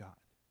of God.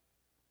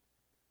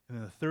 And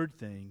then the third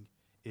thing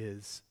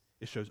is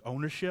It shows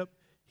ownership.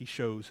 He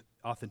shows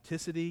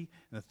authenticity.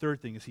 And the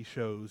third thing is he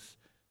shows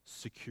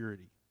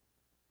security.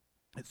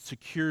 It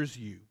secures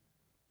you.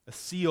 A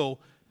seal,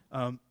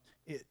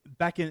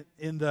 back in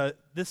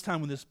this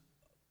time when this,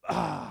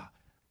 man,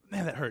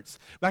 that hurts.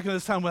 Back in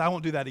this time when, I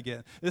won't do that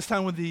again. This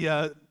time when I'm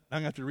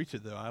going to have to reach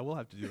it, though. I will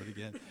have to do it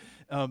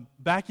again.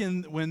 Back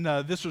in when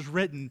this was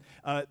written,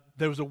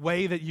 there was a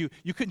way that you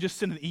couldn't just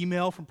send an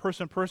email from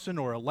person to person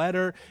or a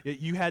letter.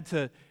 You had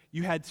to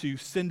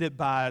send it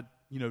by,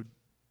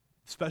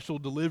 special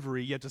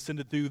delivery. You had to send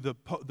it through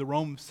the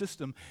Rome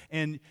system,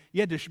 and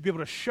you had to be able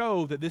to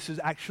show that this is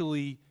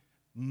actually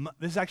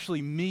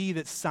me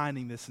that's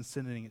signing this and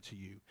sending it to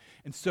you.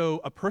 And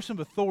so a person of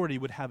authority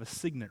would have a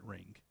signet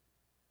ring.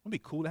 Wouldn't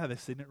it be cool to have a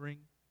signet ring?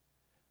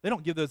 They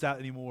don't give those out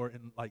anymore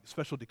in like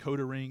special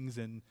decoder rings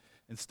and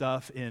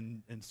stuff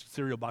in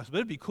cereal boxes, but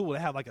it'd be cool to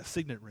have like a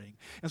signet ring.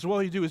 And so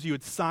what you do is you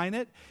would sign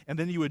it, and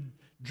then you would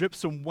drip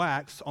some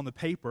wax on the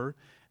paper,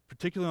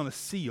 particularly on the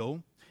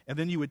seal, and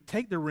then you would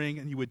take the ring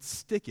and you would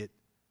stick it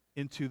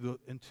into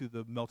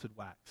the melted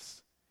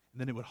wax. And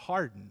then it would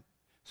harden,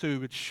 so it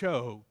would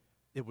show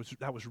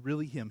that was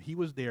really him. He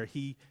was there.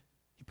 He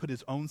put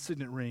his own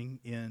signet ring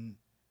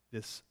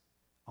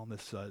on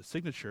this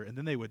signature, and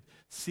then they would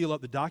seal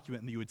up the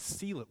document, and you would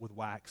seal it with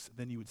wax. And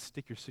then you would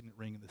stick your signet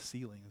ring in the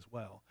sealing as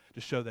well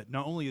to show that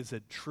not only is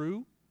it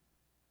true,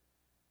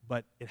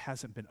 but it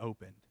hasn't been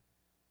opened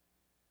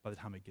by the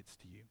time it gets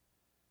to you.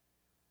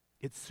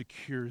 It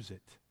secures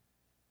it.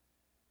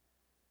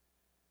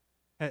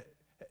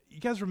 You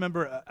guys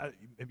remember,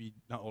 maybe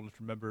not old enough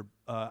to remember,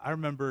 I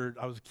remember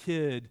I was a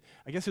kid,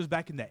 I guess it was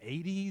back in the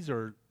 80s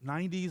or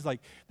 90s,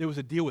 like there was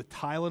a deal with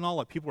Tylenol,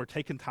 like people were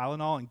taking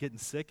Tylenol and getting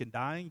sick and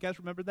dying. You guys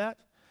remember that?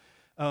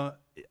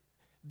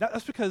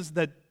 That's because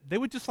they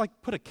would just like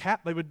put a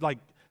cap, they would like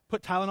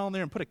put Tylenol in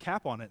there and put a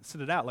cap on it and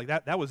send it out. Like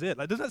that was it.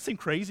 Like, doesn't that seem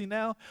crazy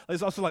now?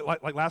 It's also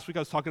like last week I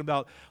was talking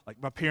about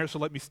like my parents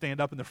would let me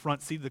stand up in the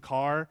front seat of the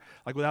car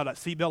like without a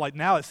seatbelt. Like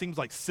now it seems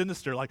like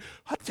sinister. Like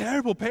how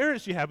terrible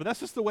parents you have, but that's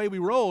just the way we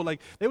roll.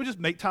 Like they would just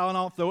make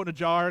Tylenol, throw it in a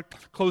jar,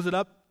 close it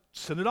up,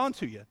 send it on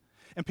to you.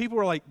 And people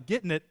were like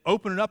getting it,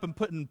 opening it up and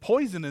putting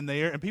poison in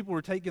there, and people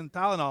were taking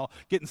Tylenol,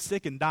 getting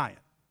sick and dying.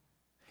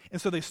 And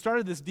so they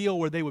started this deal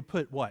where they would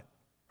put what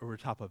over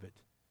top of it?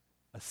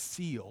 A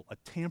seal, a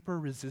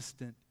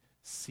tamper-resistant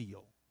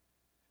seal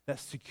that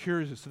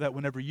secures it so that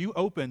whenever you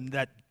open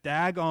that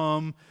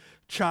daggum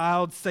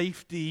child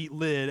safety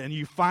lid and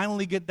you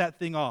finally get that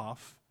thing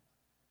off,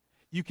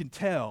 you can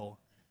tell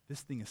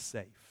this thing is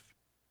safe.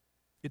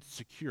 It's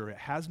secure. It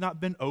has not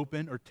been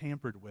opened or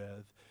tampered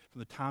with from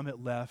the time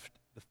it left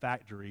the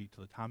factory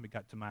to the time it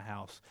got to my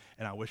house.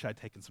 And I wish I'd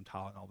taken some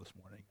Tylenol this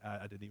morning.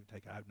 I didn't even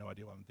take it. I have no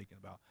idea what I'm thinking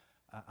about.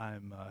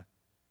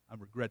 I'm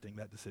regretting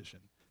that decision,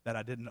 that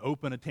I didn't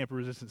open a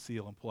tamper-resistant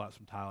seal and pull out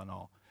some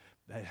Tylenol.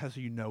 That has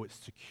you know it's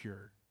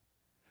secure.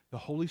 The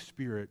Holy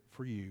Spirit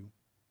for you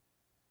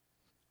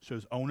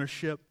shows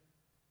ownership,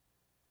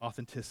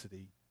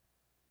 authenticity,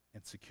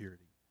 and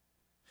security.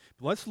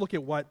 But let's look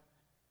at what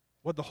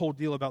the whole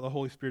deal about the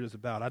Holy Spirit is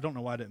about. I don't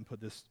know why I didn't put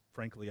this,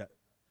 frankly, I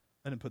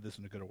didn't put this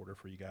in a good order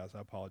for you guys. I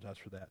apologize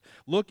for that.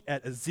 Look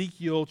at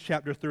Ezekiel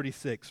chapter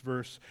 36,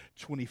 verse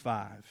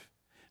 25.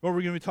 What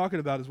we're going to be talking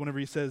about is whenever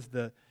he says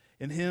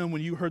in him,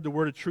 when you heard the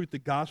word of truth, the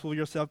gospel of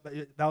your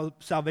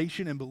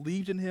salvation, and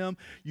believed in him,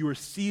 you were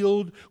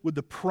sealed with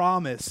the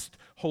promised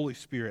Holy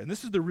Spirit. And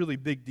this is the really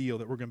big deal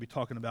that we're going to be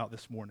talking about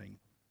this morning.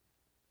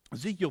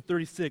 Ezekiel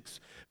 36,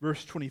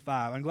 verse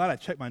 25. I'm glad I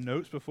checked my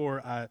notes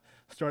before I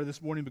started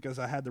this morning because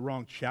I had the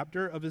wrong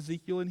chapter of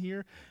Ezekiel in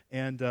here,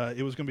 and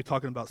it was going to be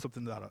talking about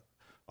something about a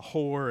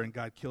whore and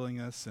God killing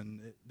us,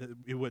 and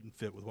it wouldn't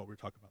fit with what we're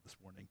talking about this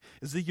morning.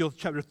 Ezekiel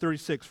chapter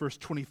 36, verse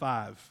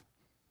 25.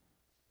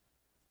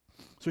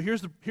 So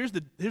here's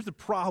the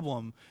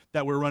problem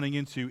that we're running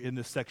into in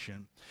this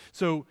section.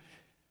 So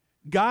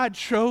God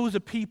chose a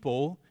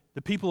people,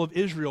 the people of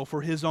Israel,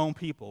 for his own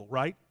people,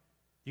 right?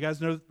 You guys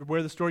know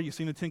where the story, you've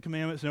seen the Ten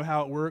Commandments, know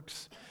how it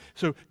works.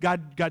 So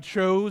God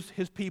chose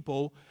his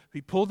people.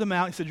 He pulled them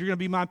out. He said, you're going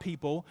to be my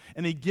people.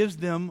 And he gives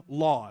them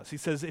laws. He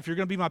says, if you're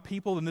going to be my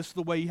people, then this is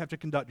the way you have to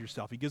conduct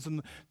yourself. He gives them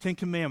the Ten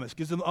Commandments,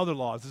 gives them other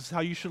laws. This is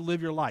how you should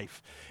live your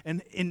life.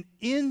 And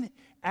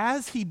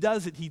as he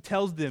does it, he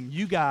tells them,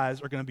 you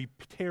guys are going to be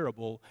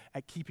terrible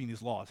at keeping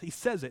these laws. He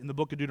says it in the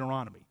book of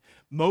Deuteronomy.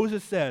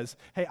 Moses says,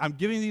 hey, I'm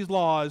giving these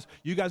laws.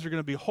 You guys are going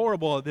to be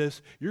horrible at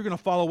this. You're going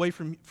to fall away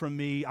from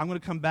me. I'm going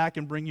to come back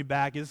and bring you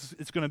back.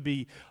 It's going to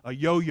be a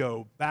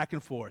yo-yo back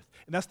and forth.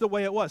 And that's the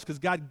way it was because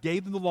God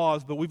gave them the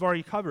laws, but we've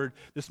already covered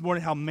this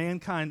morning how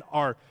mankind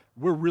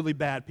we're really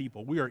bad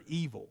people. We are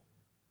evil.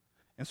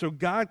 And so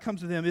God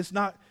comes to them. It's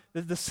not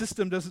that the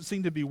system doesn't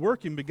seem to be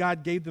working, but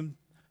God gave them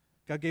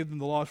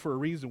the laws for a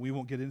reason. We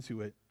won't get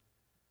into it.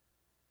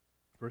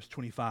 Verse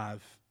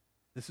 25.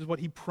 This is what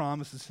he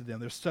promises to them.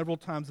 There's several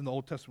times in the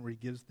Old Testament where he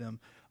gives them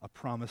a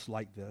promise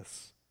like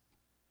this.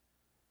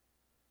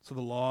 So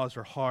the laws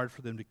are hard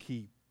for them to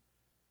keep.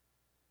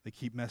 They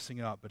keep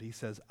messing up. But he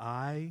says,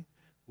 I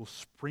will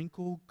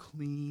sprinkle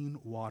clean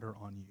water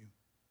on you,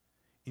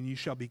 and you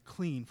shall be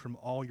clean from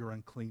all your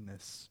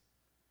uncleanness.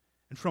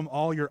 And from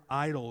all your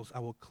idols I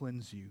will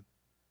cleanse you.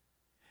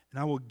 And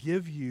I will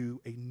give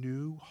you a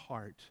new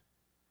heart,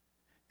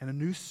 and a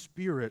new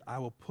spirit I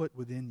will put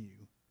within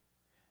you.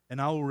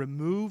 And I will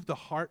remove the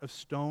heart of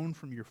stone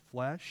from your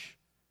flesh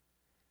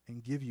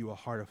and give you a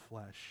heart of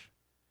flesh.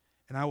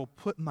 And I will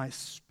put my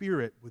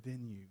spirit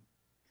within you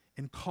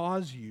and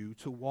cause you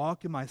to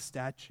walk in my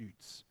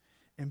statutes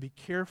and be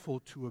careful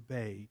to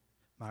obey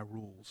my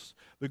rules.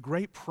 The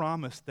great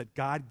promise that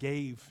God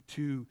gave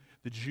to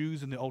the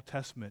Jews in the Old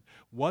Testament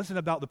wasn't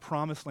about the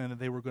promised land that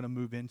they were going to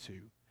move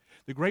into.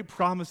 The great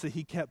promise that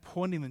he kept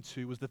pointing them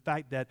to was the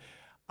fact that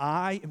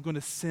I am going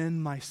to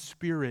send my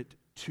spirit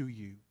to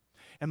you.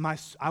 And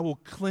I will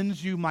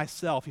cleanse you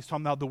myself. He's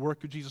talking about the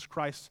work of Jesus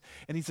Christ.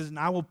 And he says, and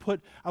I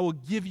will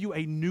give you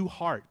a new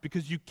heart,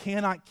 because you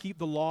cannot keep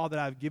the law that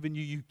I've given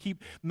you. You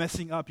keep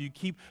messing up. You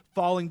keep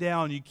falling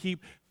down. You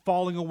keep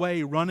falling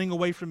away, running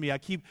away from me. I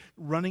keep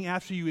running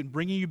after you and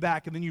bringing you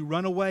back, and then you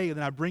run away, and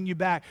then I bring you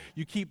back.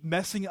 You keep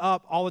messing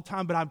up all the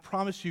time, but I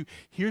promise you,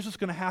 here's what's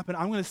going to happen.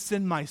 I'm going to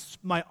send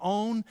my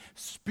own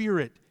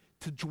spirit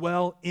to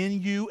dwell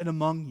in you and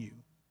among you.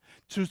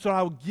 So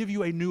I will give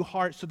you a new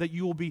heart, so that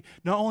you will be,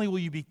 not only will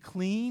you be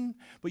clean,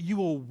 but you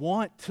will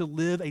want to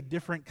live a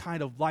different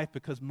kind of life,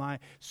 because my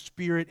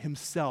Spirit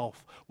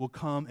himself will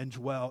come and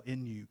dwell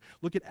in you.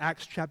 Look at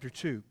Acts chapter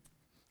 2.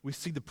 We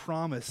see the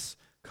promise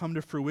come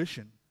to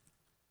fruition.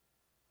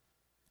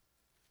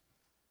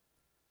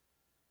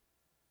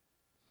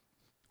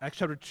 Acts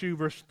chapter 2,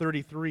 verse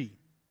 33.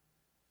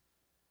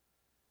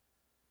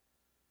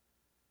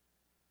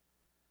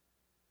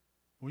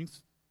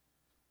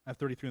 I have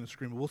 33 on the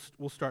screen, but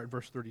we'll start at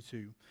verse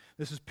 32.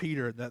 This is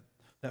Peter,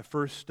 that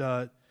first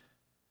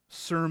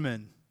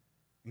sermon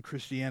in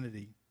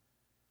Christianity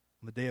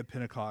on the day of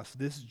Pentecost.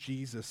 This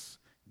Jesus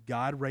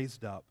God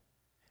raised up,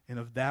 and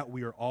of that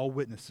we are all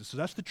witnesses. So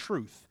that's the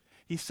truth.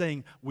 He's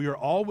saying, we are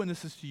all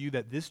witnesses to you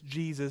that this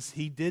Jesus,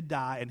 he did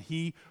die, and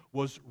he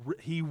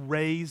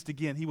raised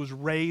again. He was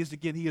raised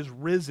again. He is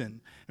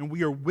risen, and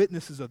we are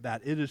witnesses of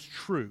that. It is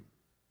true.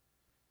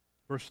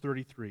 Verse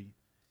 33.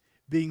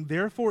 Being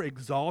therefore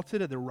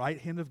exalted at the right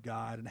hand of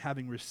God, and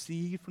having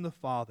received from the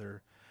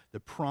Father the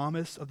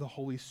promise of the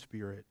Holy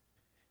Spirit,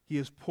 he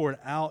has poured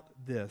out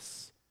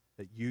this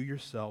that you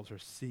yourselves are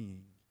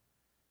seeing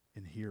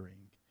and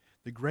hearing.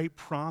 The great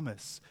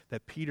promise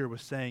that Peter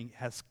was saying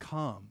has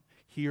come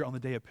here on the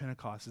day of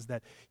Pentecost is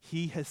that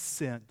he has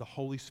sent the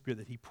Holy Spirit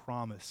that he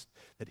promised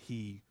that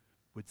he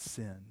would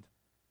send.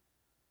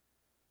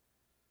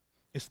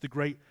 It's the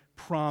great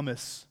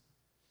promise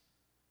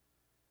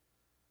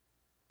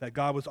that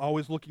God was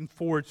always looking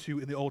forward to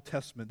in the Old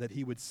Testament, that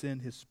he would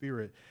send his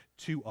Spirit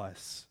to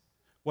us.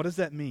 What does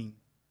that mean?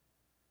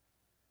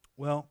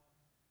 Well,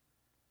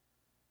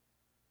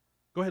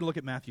 go ahead and look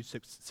at Matthew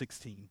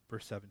 16,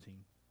 verse 17.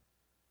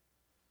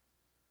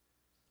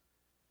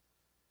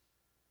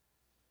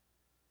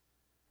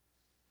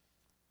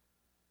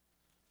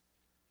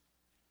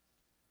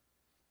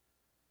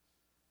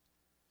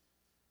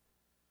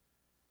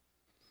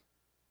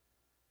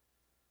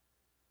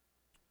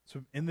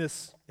 So in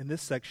this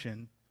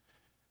section,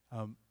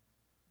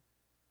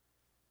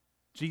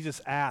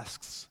 Jesus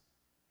asks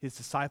his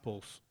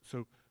disciples,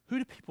 so who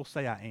do people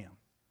say I am?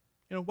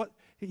 You know, what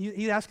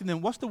he's asking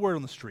them, what's the word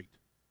on the street?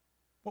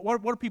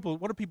 What are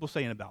people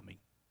saying about me?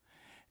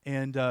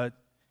 And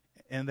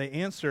they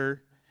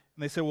answer,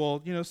 and they say,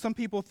 well, you know, some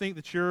people think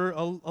that you're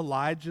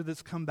Elijah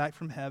that's come back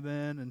from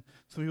heaven, and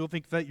some people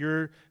think that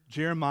you're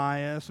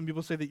Jeremiah. Some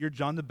people say that you're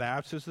John the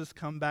Baptist that's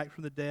come back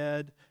from the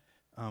dead.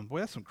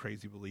 Boy, that's some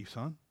crazy beliefs,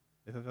 huh?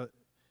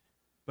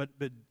 But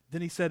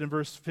then he said in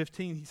verse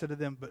 15, he said to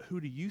them, but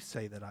who do you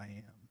say that I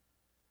am?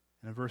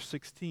 And in verse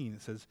 16,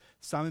 it says,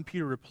 Simon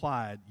Peter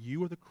replied,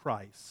 you are the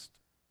Christ,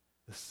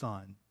 the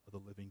Son of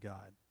the living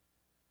God.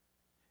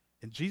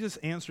 And Jesus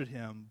answered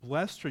him,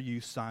 blessed are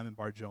you, Simon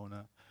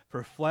Bar-Jonah,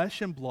 for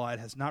flesh and blood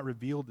has not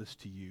revealed this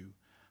to you,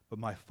 but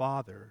my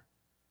Father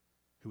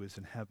who is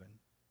in heaven.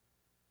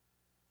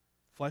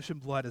 Flesh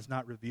and blood has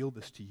not revealed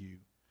this to you,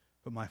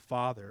 but my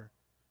Father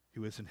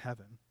who is in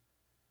heaven.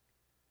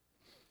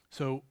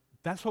 So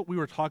that's what we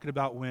were talking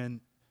about when,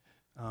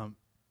 I'm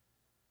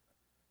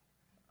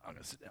going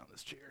to sit down in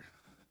this chair.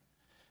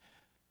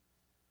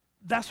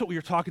 That's what we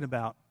were talking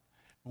about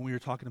when we were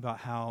talking about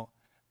how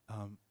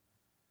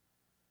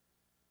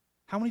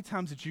many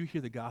times did you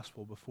hear the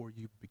gospel before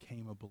you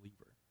became a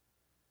believer?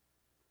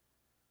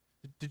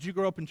 Did you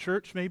grow up in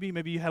church maybe?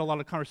 Maybe you had a lot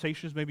of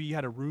conversations. Maybe you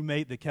had a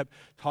roommate that kept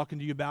talking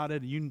to you about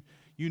it, and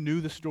you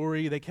knew the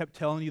story. They kept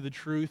telling you the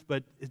truth,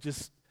 but it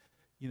just,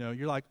 you know,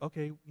 you're like,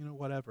 okay, you know,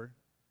 whatever.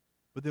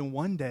 But then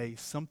one day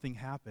something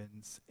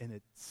happens and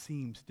it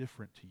seems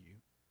different to you.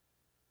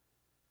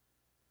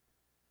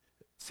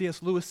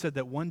 C.S. Lewis said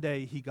that one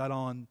day he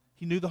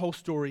knew the whole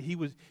story.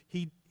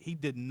 He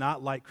did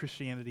not like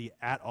Christianity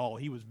at all.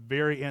 He was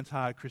very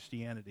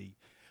anti-Christianity.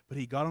 But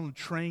he got on a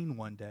train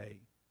one day,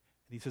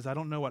 and he says, I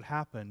don't know what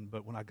happened,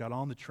 but when I got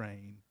on the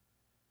train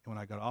and when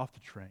I got off the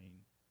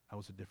train, I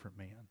was a different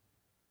man.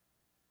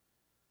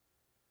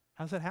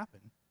 How does that happen?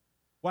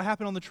 What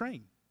happened on the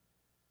train?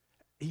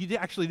 He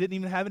actually didn't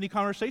even have any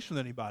conversation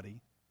with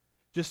anybody.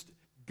 Just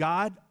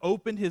God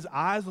opened his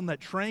eyes on that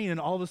train, and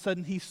all of a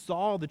sudden he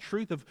saw the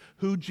truth of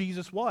who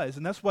Jesus was.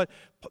 And that's what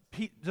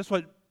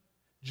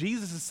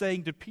Jesus is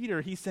saying to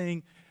Peter. He's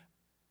saying,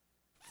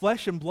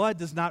 flesh and blood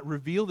does not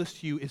reveal this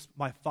to you. It's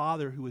my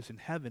Father who is in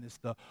heaven. It's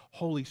the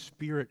Holy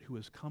Spirit who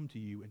has come to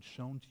you and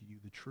shown to you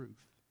the truth.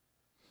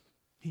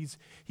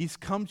 He's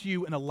come to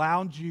you and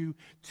allowed you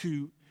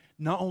to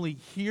not only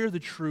hear the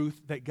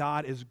truth that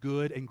God is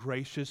good and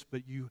gracious,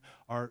 but you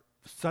are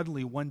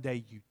suddenly one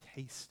day you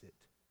taste it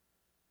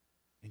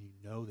and you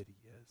know that he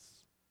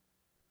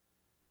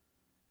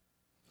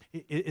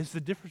is. It's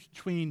the difference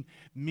between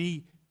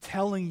me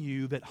telling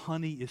you that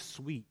honey is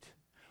sweet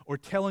or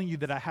telling you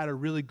that I had a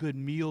really good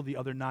meal the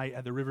other night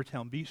at the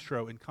Rivertown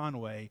Bistro in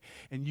Conway,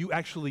 and you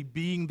actually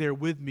being there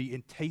with me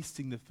and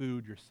tasting the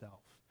food yourself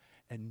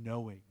and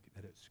knowing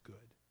that it's good.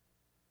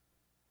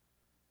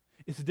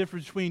 It's the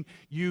difference between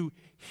you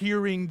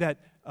hearing that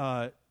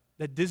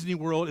Disney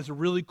World is a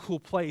really cool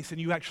place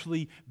and you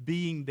actually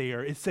being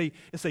there. It's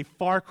a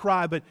far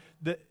cry, but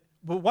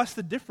what's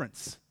the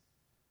difference?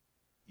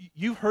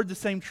 You've heard the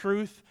same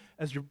truth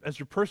as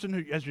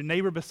your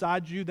neighbor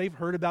beside you. They've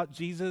heard about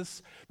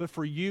Jesus, but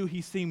for you,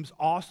 he seems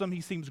awesome.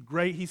 He seems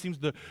great. He seems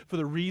for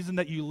the reason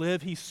that you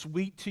live. He's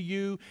sweet to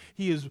you.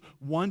 He is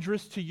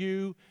wondrous to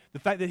you. The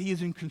fact that he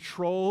is in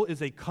control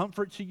is a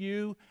comfort to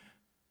you.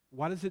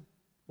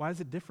 Why is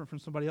it different from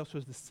somebody else who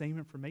has the same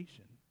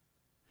information?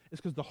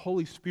 It's because the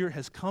Holy Spirit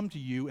has come to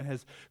you and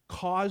has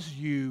caused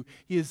you,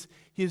 he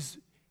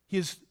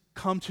has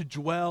come to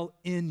dwell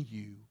in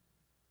you.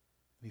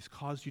 And he's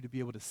caused you to be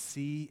able to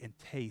see and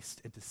taste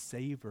and to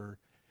savor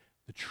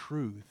the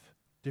truth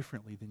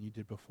differently than you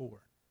did before.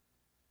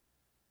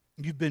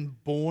 You've been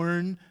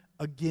born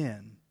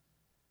again.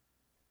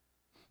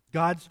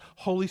 God's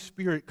Holy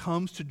Spirit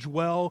comes to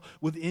dwell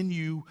within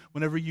you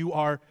whenever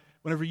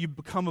you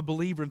become a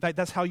believer. In fact,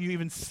 that's how you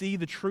even see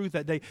the truth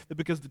that day, that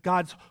because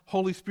God's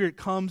Holy Spirit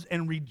comes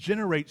and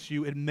regenerates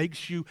you and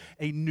makes you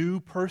a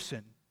new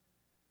person.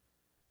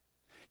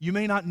 You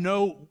may not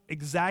know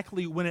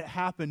exactly when it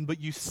happened,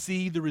 but you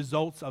see the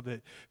results of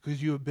it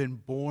because you have been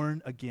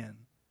born again.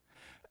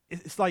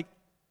 It's like,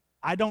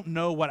 I don't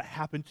know what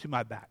happened to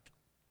my back.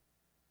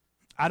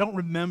 I don't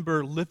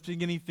remember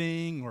lifting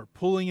anything or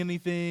pulling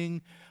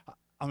anything.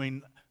 I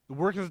mean, the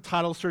work as a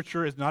title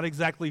searcher is not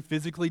exactly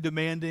physically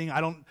demanding.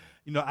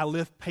 I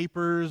lift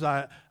papers,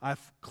 I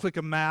click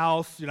a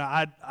mouse,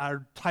 I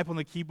type on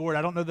the keyboard.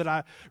 I don't know that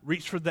I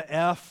reach for the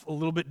F a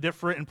little bit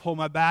different and pull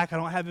my back. I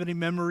don't have any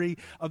memory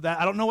of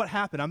that. I don't know what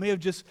happened. I'm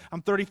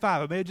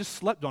 35. I may have just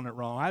slept on it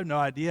wrong. I have no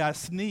idea. I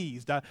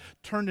sneezed. I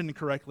turned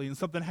incorrectly and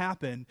something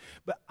happened.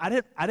 But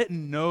I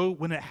didn't know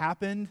when it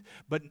happened,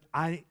 but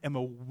I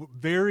am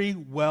very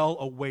well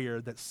aware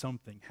that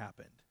something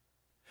happened.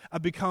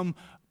 I've become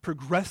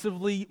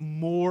progressively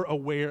more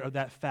aware of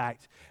that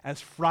fact as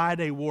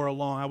Friday wore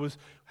along. I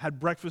had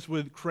breakfast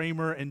with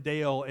Kramer and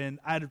Dale, and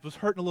I was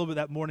hurting a little bit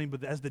that morning,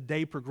 but as the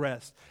day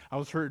progressed, I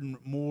was hurting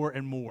more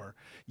and more.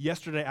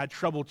 Yesterday, I had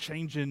trouble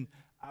changing.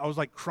 I was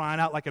like crying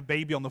out like a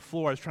baby on the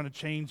floor. I was trying to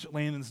change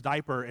Landon's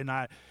diaper, and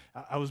I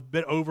was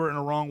bent over in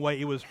a wrong way.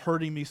 It was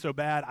hurting me so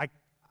bad.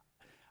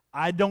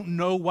 I don't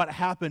know what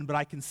happened, but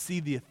I can see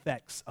the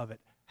effects of it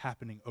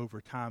happening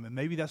over time. And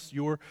maybe that's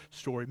your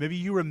story. Maybe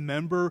you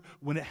remember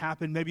when it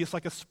happened. Maybe it's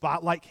like a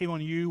spotlight came on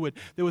you and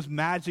there was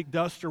magic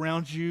dust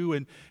around you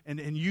and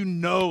you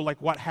know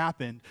like what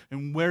happened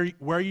and where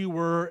you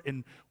were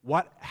and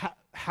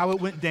how it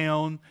went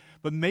down.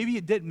 But maybe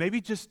it didn't. Maybe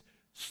just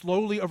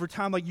slowly over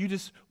time, like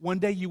one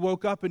day you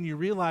woke up and you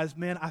realized,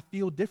 man, I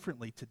feel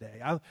differently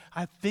today.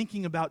 I'm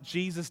thinking about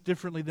Jesus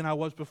differently than I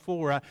was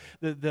before.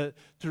 To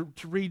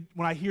read,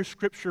 when I hear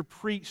Scripture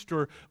preached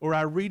or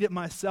I read it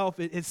myself,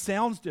 it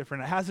sounds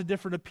different. It has a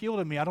different appeal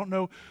to me. I don't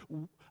know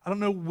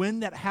when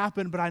that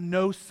happened, but I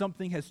know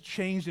something has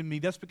changed in me.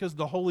 That's because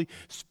the Holy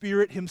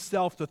Spirit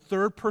himself, the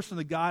third person of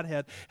the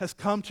Godhead, has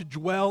come to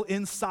dwell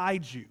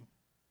inside you.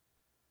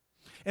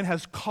 And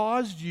has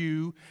caused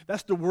you,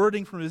 that's the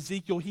wording from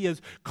Ezekiel, he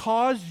has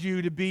caused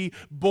you to be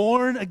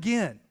born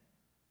again.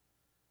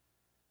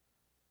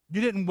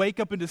 You didn't wake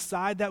up and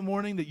decide that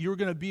morning that you were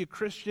going to be a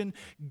Christian.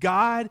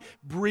 God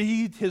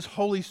breathed his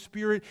Holy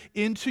Spirit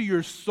into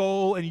your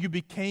soul and you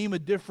became a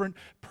different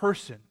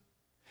person.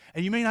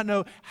 And you may not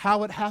know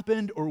how it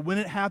happened or when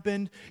it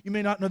happened. You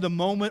may not know the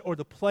moment or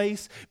the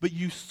place, but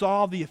you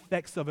saw the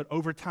effects of it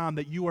over time,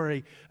 that you are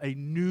a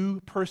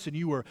new person.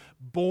 You were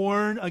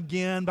born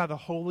again by the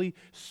Holy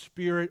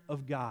Spirit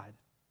of God.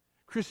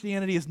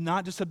 Christianity is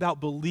not just about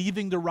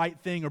believing the right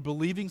thing or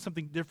believing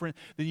something different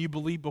than you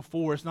believed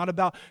before. It's not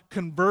about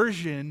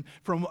conversion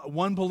from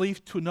one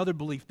belief to another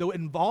belief, though it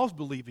involves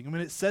believing. I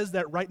mean, it says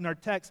that right in our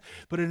text,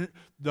 but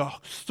the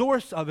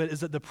source of it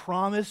is that the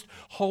promised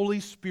Holy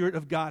Spirit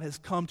of God has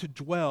come to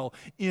dwell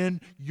in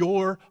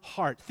your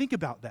heart. Think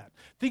about that.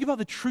 Think about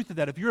the truth of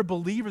that. If you're a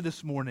believer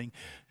this morning,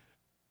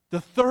 the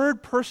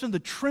third person of the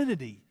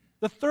Trinity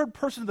The third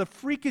person of the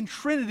freaking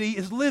Trinity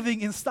is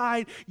living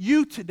inside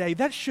you today.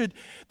 That should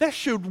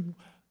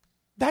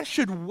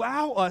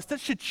wow us. That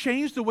should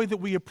change the way that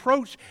we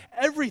approach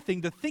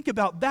everything, to think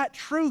about that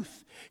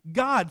truth.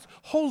 God's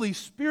Holy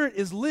Spirit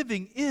is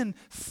living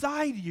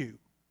inside you.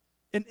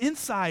 And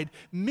inside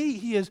me,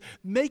 He is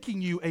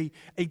making you a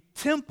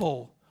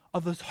temple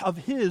of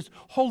His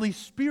Holy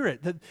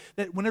Spirit.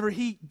 That whenever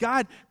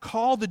God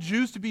called the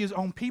Jews to be His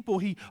own people,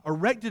 He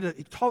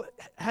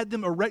had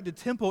them erect a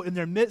temple in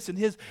their midst, and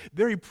His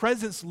very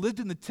presence lived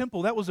in the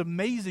temple. That was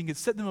amazing. It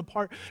set them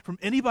apart from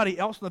anybody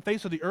else on the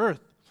face of the earth,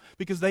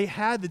 because they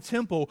had the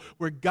temple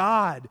where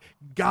God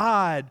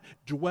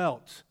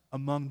dwelt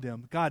among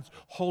them. God's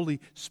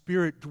Holy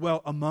Spirit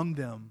dwelt among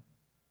them.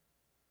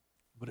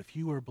 But if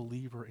you are a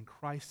believer in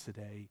Christ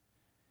today,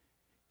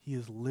 He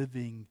is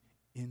living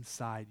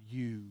inside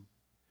you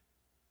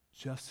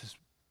just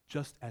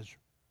as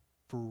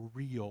for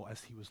real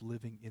as He was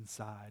living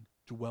inside,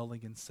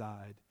 dwelling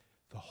inside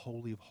the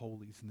Holy of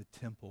Holies in the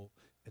temple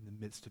in the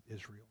midst of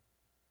Israel.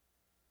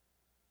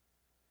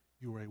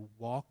 You are a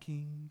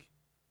walking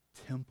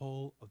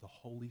temple of the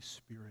Holy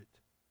Spirit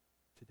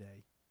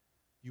today.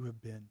 You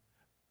have been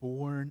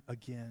born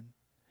again.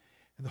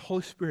 And the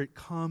Holy Spirit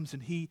comes,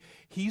 and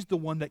He's the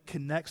one that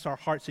connects our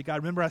hearts to God.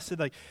 Remember I said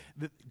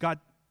that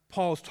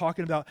Paul is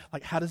talking about,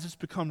 how does this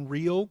become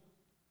real?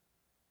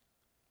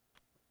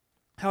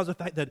 How does the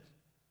fact that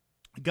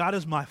God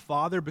is my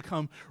Father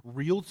become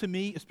real to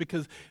me? It's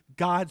because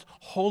God's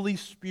Holy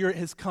Spirit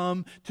has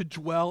come to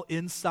dwell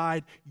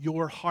inside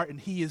your heart, and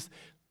He is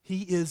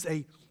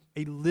a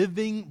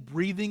living,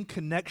 breathing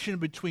connection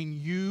between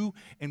you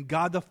and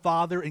God the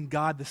Father and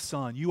God the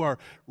Son. You are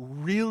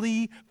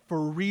really,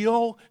 for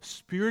real,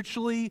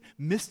 spiritually,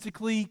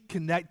 mystically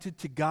connected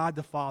to God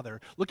the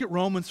Father. Look at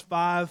Romans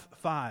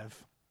 5:5.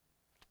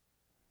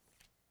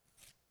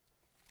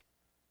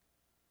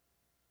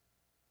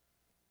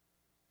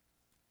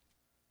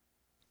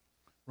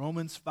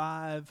 Romans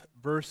 5,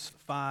 verse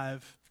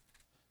 5.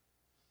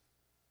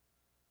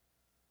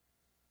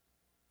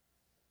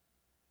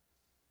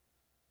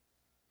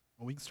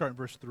 Well, we can start in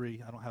verse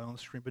 3. I don't have it on the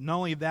screen. But not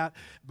only that,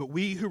 but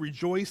we who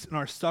rejoice in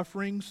our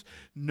sufferings,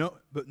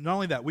 knowing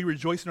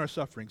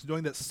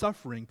that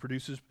suffering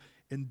produces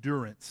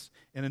endurance,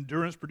 and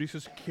endurance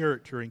produces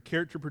character, and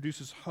character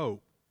produces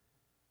hope.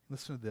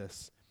 Listen to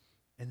this.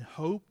 And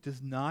hope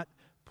does not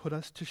put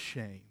us to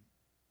shame,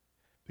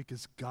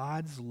 because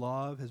God's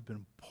love has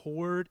been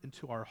poured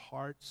into our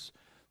hearts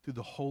through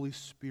the Holy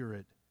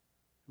Spirit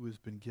who has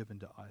been given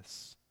to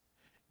us.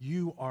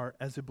 You are,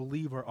 as a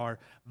believer, are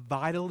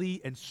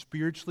vitally and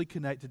spiritually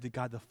connected to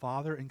God the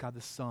Father and God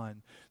the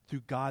Son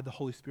through God the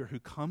Holy Spirit, who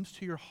comes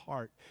to your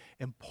heart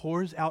and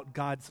pours out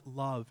God's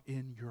love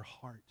in your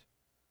heart.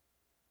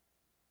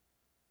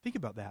 Think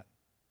about that.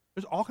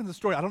 There's all kinds of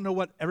stories. I don't know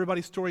what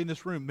everybody's story in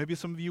this room. Maybe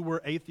some of you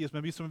were atheists.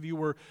 Maybe some of you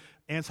were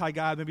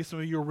anti-God. Maybe some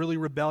of you were really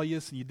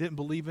rebellious and you didn't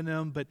believe in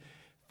Him. But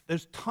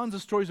there's tons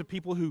of stories of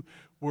people who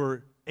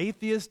were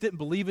atheists, didn't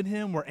believe in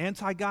Him, were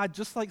anti-God,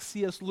 just like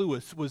C.S.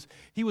 Lewis was.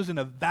 He was an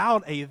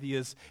avowed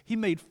atheist. He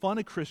made fun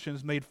of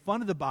Christians, made fun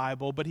of the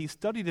Bible, but he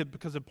studied it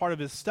because of part of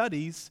his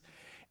studies.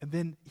 And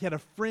then he had a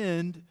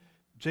friend,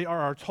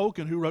 J.R.R.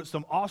 Tolkien, who wrote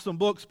some awesome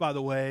books, by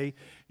the way.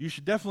 You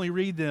should definitely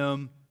read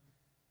them.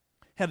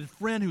 Had a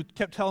friend who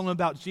kept telling him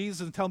about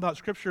Jesus and telling him about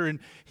Scripture, and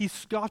he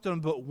scoffed at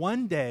him. But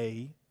one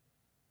day,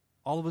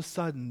 all of a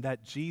sudden,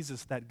 that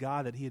Jesus, that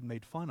God that he had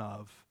made fun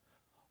of,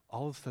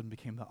 all of a sudden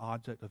became the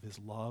object of his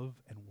love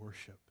and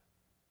worship.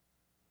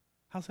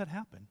 How's that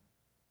happen?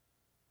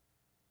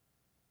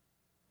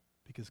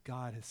 Because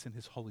God has sent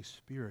His Holy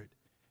Spirit,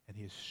 and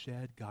He has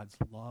shed God's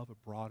love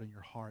abroad in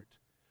your heart.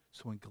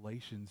 So in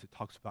Galatians, it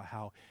talks about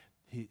how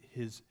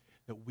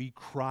that we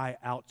cry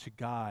out to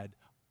God,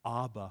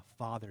 Abba,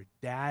 Father,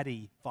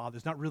 Daddy, Father.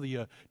 It's not really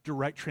a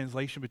direct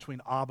translation between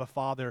Abba,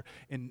 Father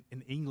in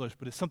English,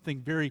 but it's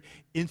something very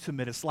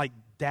intimate. It's like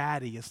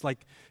Daddy. It's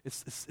like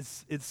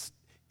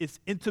it's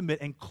intimate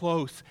and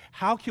close.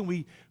 How can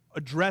we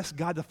address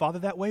God the Father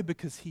that way?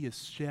 Because He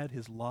has shed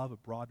His love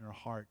abroad in our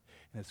heart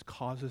and has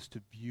caused us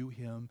to view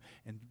Him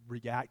and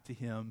react to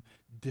Him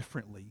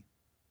differently.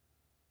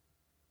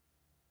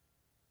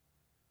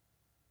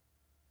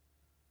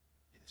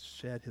 He has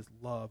shed His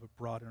love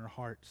abroad in our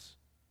hearts.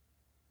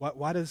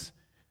 Why does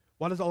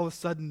all of a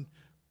sudden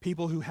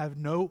people who have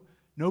no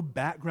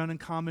background in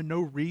common,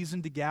 no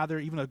reason to gather,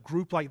 even a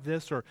group like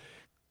this, or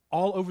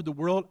all over the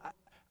world?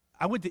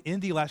 I went to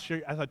India last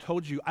year, as I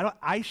told you.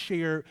 I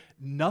share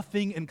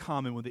nothing in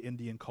common with the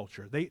Indian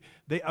culture.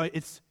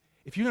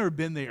 If you've never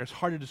been there, it's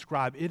hard to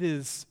describe. It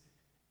is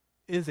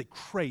a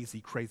crazy,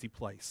 crazy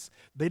place.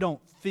 They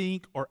don't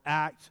think or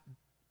act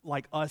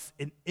like us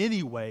in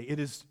any way.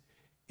 It's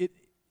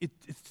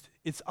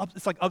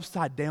like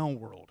upside down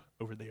world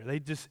over there.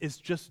 It's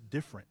just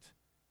different.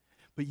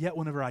 But yet,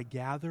 whenever I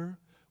gather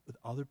with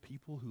other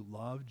people who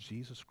love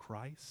Jesus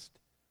Christ,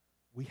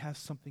 we have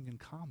something in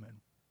common.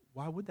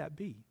 Why would that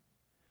be?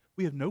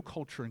 We have no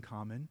culture in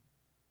common,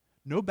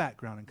 no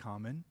background in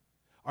common.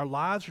 Our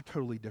lives are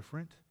totally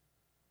different.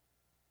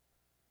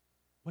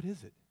 What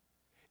is it?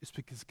 It's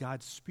because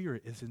God's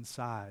Spirit is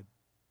inside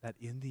that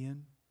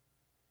Indian,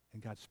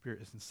 and God's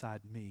Spirit is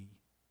inside me.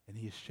 And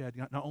he has shed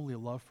not only a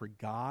love for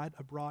God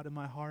abroad in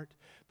my heart,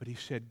 but he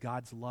shed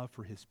God's love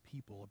for his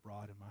people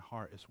abroad in my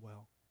heart as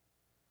well.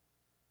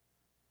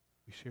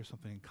 We share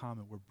something in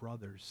common. We're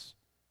brothers.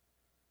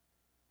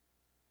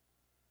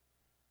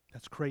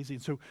 That's crazy.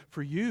 And so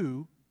for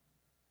you,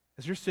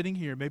 as you're sitting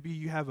here, maybe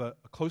you have a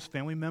close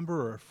family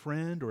member or a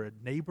friend or a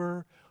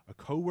neighbor, a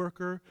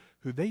coworker,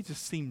 who they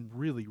just seem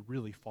really,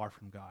 really far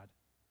from God.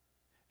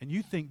 And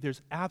you think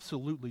there's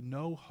absolutely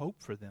no hope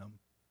for them.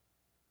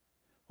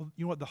 Well,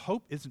 you know what? The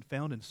hope isn't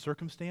found in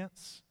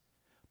circumstance.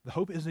 The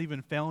hope isn't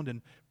even found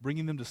in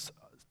bringing them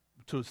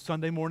to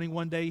Sunday morning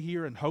one day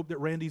here and hope that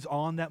Randy's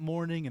on that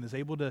morning and is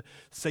able to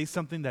say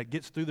something that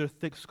gets through their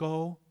thick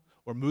skull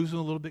or moves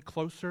them a little bit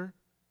closer.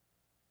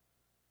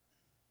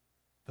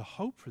 The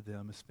hope for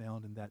them is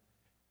found in that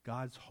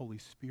God's Holy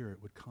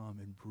Spirit would come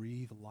and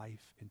breathe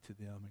life into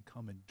them and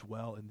come and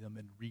dwell in them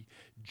and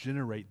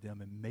regenerate them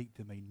and make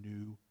them a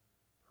new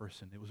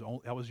person.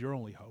 That was your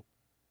only hope.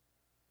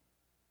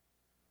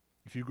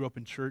 If you grew up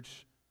in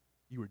church,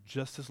 you were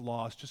just as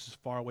lost, just as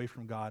far away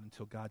from God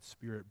until God's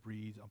Spirit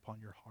breathed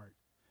upon your heart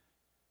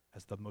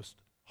as the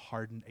most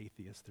hardened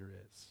atheist there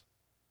is.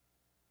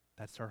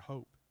 That's our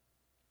hope.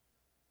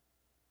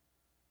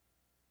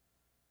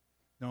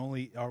 Not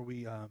only are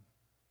we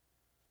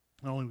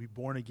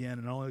born again,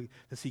 and not only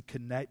does he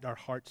connect our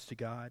hearts to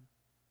God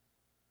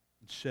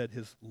and shed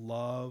his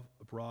love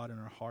abroad in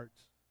our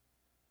hearts,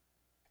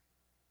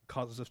 it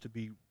causes us to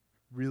be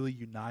really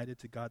united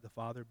to God the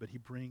Father, but he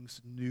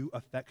brings new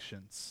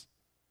affections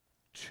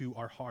to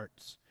our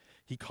hearts.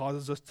 He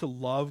causes us to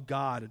love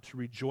God and to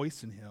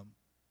rejoice in him.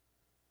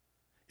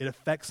 It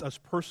affects us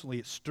personally.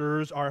 It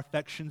stirs our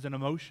affections and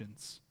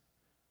emotions.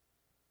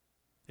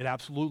 It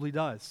absolutely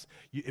does.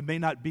 It may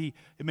not be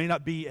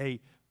a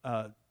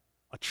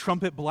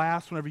trumpet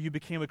blast whenever you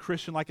became a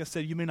Christian. Like I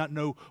said, you may not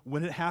know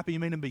when it happened. You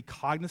may not be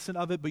cognizant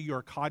of it, but you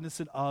are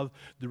cognizant of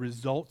the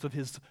results of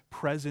his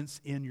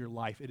presence in your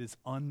life. It is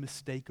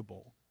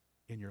unmistakable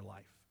in your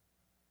life.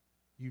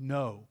 You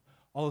know,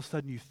 all of a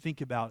sudden you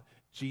think about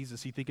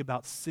Jesus, you think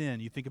about sin,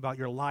 you think about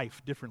your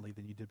life differently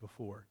than you did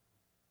before.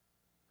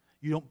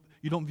 You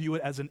don't view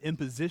it as an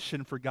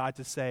imposition for God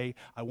to say,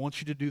 I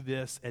want you to do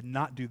this and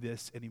not do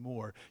this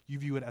anymore. You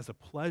view it as a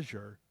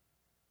pleasure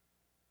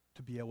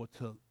to be able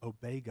to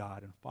obey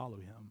God and follow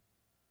him.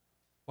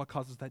 What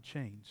causes that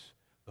change?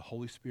 The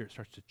Holy Spirit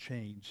starts to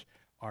change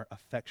our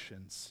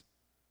affections.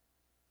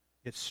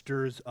 It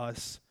stirs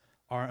us,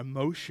 our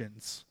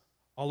emotions.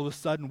 All of a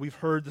sudden, we've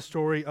heard the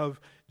story of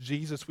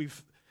Jesus.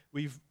 We've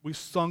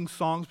sung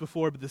songs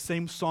before, but the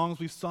same songs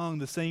we've sung,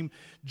 the same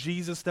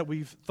Jesus that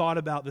we've thought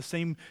about, the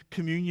same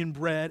communion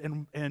bread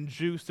and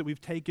juice that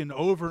we've taken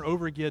over and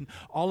over again,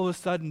 all of a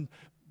sudden,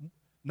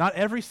 not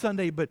every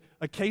Sunday, but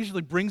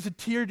occasionally brings a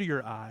tear to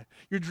your eye.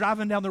 You're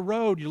driving down the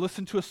road, you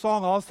listen to a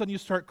song, all of a sudden you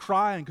start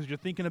crying because you're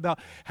thinking about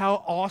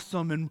how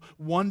awesome and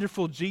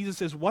wonderful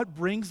Jesus is. What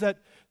brings that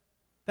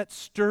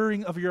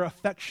stirring of your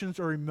affections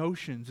or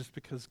emotions? Is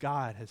because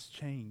God has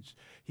changed.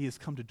 He has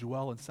come to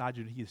dwell inside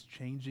you, and he is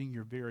changing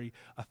your very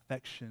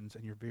affections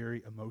and your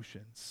very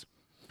emotions.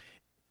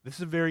 This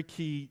is a very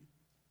key,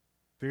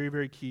 very,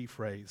 very key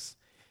phrase.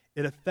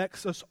 It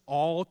affects us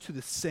all to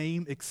the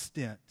same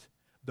extent,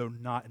 though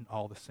not in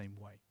all the same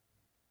way.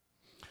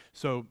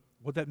 So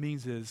what that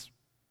means is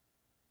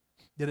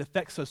it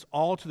affects us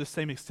all to the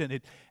same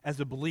extent. As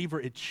a believer,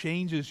 it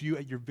changes you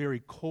at your very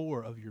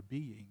core of your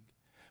being.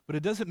 But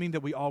it doesn't mean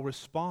that we all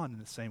respond in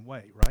the same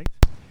way, right?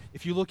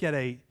 If you go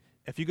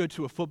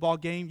to a football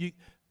game,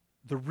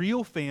 the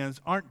real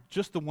fans aren't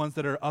just the ones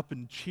that are up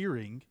and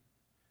cheering.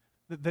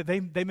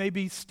 They may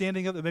be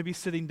standing up, they may be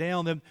sitting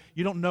down. Then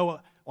you don't know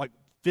like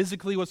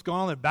physically what's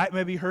going on. Their back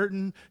may be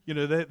hurting. You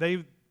know,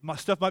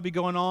 stuff might be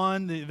going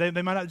on. They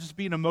might not just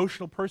be an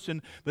emotional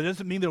person, but it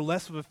doesn't mean they're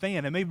less of a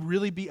fan. It may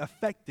really be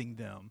affecting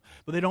them,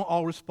 but they don't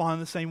all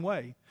respond the same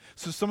way.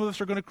 So some of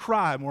us are going to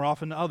cry more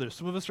often than others.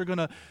 Some of us are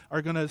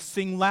going to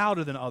sing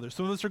louder than others.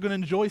 Some of us are going to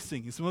enjoy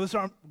singing. Some of us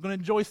aren't going to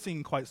enjoy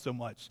singing quite so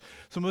much.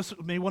 Some of us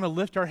may want to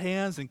lift our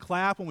hands and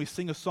clap when we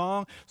sing a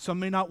song. Some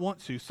may not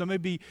want to.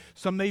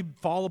 Some may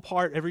fall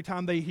apart every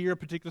time they hear a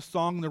particular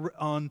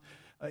song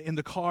in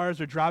the cars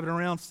or driving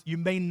around. You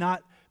may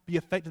not be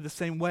affected the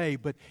same way,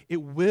 but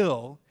it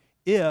will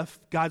if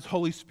God's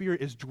Holy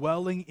Spirit is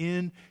dwelling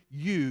in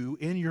you,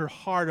 in your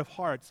heart of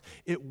hearts.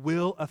 It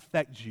will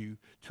affect you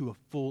to a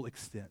full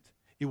extent.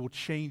 It will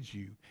change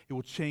you.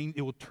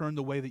 It will turn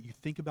the way that you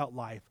think about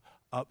life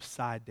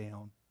upside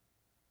down.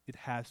 It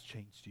has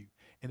changed you,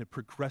 and it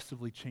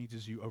progressively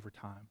changes you over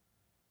time.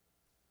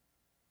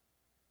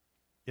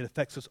 It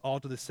affects us all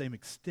to the same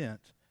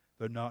extent,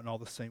 though not in all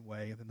the same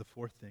way. And then the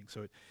fourth thing,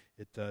 so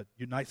it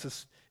unites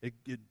us.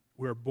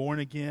 We're born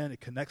again. It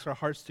connects our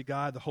hearts to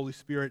God. The Holy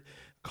Spirit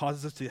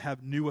causes us to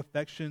have new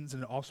affections,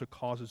 and it also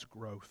causes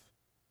growth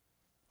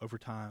over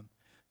time.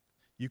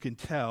 You can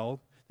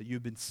tell that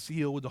you've been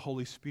sealed with the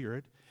Holy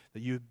Spirit,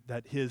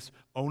 that his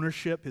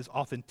ownership, the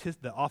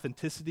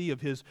authenticity of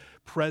his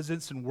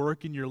presence and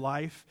work in your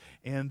life,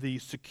 and the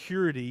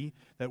security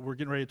that we're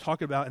getting ready to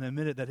talk about in a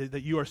minute,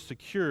 that you are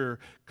secure,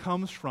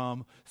 comes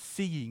from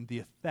seeing the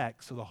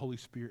effects of the Holy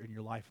Spirit in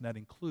your life, and that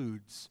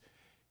includes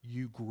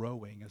you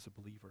growing as a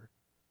believer.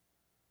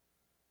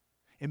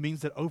 It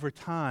means that over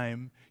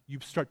time, you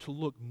start to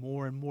look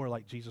more and more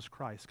like Jesus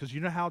Christ. Because you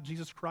know how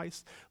Jesus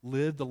Christ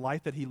lived the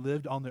life that he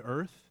lived on the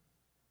earth?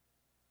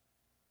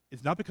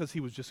 It's not because he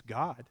was just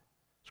God.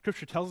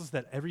 Scripture tells us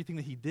that everything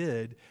that he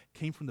did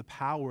came from the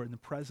power and the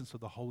presence of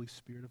the Holy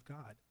Spirit of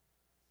God.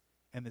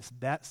 And it's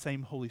that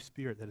same Holy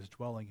Spirit that is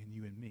dwelling in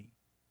you and me.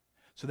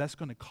 So that's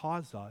going to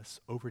cause us,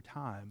 over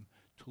time,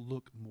 to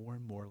look more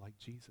and more like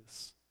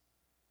Jesus.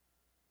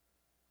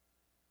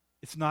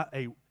 It's not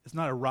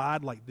a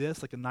ride like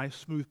this, like a nice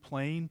smooth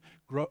plane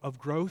of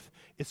growth.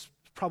 It's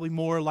probably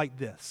more like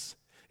this.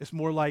 It's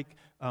more like,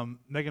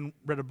 Megan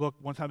read a book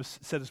one time,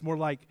 said it's more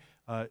like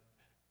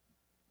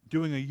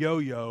doing a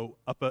yo-yo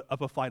up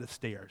a flight of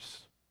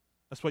stairs.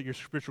 That's what your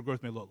spiritual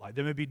growth may look like.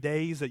 There may be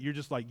days that you're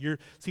just like,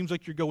 seems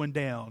like you're going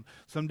down.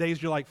 Some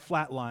days you're like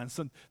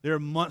flatline. There are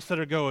months that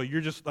are going, you're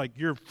just like,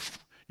 you're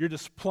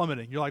just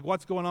plummeting. You're like,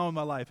 what's going on in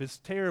my life? It's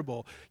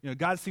terrible.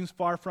 God seems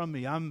far from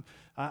me. I'm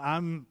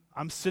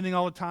sinning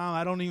all the time.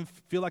 I don't even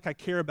feel like I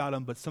care about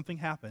him, but something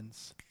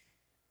happens.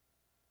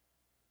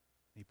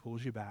 He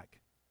pulls you back.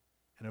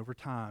 And over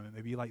time, it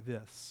may be like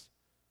this,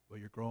 where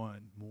you're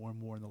growing more and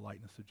more in the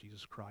likeness of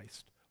Jesus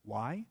Christ.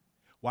 Why?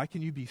 Why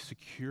can you be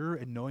secure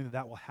in knowing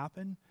that will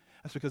happen?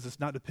 That's because it's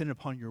not dependent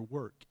upon your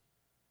work.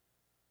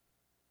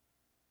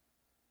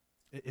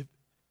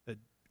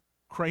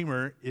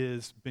 Kramer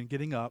has been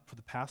getting up for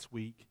the past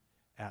week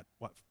at,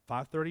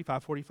 5:30,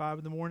 5:45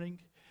 in the morning,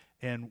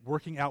 and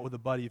working out with a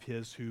buddy of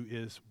his who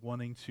is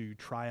wanting to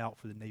try out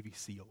for the Navy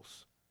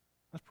SEALs.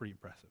 That's pretty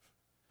impressive.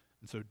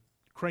 And so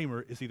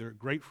Kramer is either a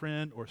great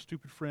friend or a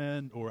stupid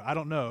friend, or I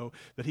don't know,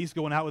 but he's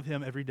going out with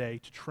him every day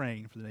to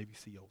train for the Navy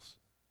SEALs.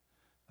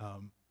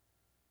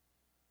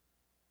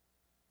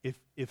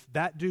 If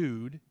that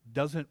dude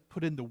doesn't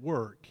put in the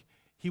work,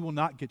 he will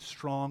not get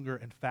stronger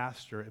and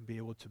faster and be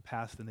able to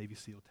pass the Navy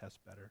SEAL test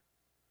better.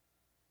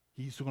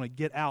 He's going to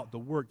get out the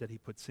work that he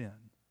puts in.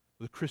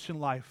 With Christian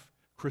life,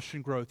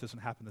 Christian growth doesn't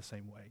happen the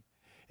same way.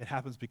 It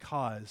happens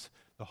because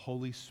the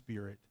Holy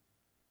Spirit,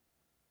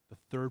 the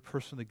third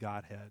person of the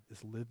Godhead,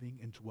 is living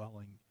and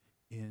dwelling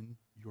in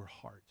your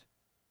heart.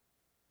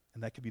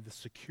 And that could be the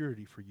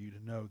security for you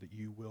to know that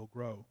you will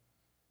grow.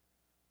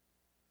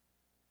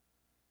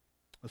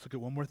 Let's look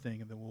at one more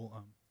thing, and then we'll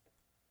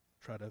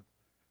try to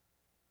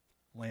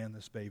land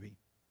this baby.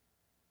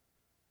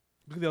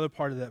 Look at the other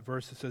part of that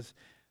verse. It says,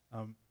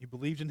 you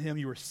believed in him,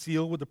 you were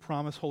sealed with the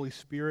promised Holy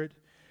Spirit,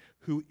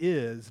 who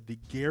is the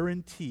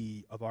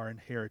guarantee of our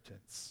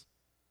inheritance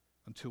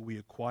until we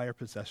acquire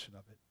possession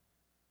of it,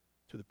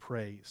 to the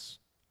praise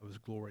of his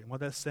glory. And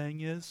what that's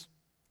saying is,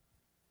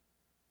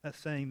 that's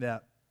saying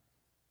that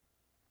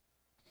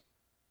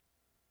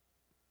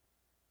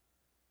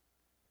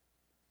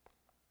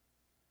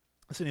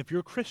listen, if you're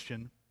a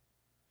Christian,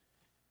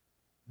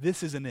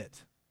 this isn't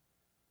it.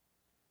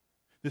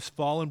 This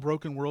fallen,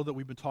 broken world that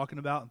we've been talking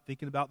about and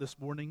thinking about this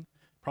morning,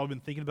 probably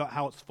been thinking about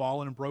how it's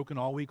fallen and broken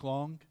all week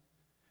long.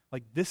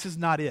 Like, this is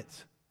not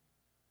it.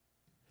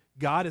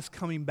 God is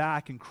coming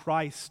back, and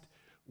Christ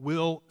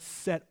will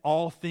set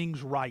all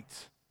things right.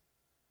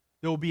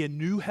 There will be a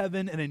new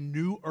heaven and a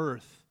new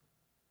earth.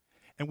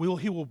 And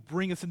he will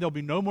bring us in. There'll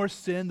be no more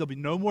sin. There'll be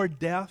no more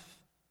death.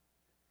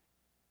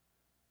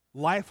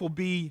 Life will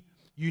be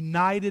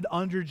united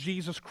under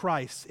Jesus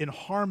Christ in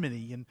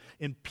harmony and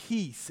in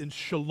peace and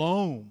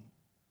shalom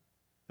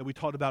that we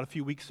talked about a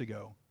few weeks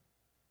ago.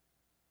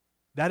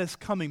 That is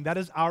coming. That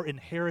is our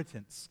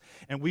inheritance.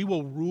 And we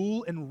will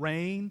rule and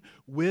reign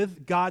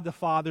with God the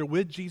Father,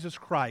 with Jesus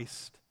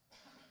Christ,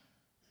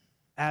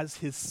 as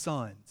his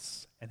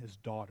sons and his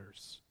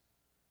daughters.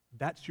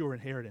 That's your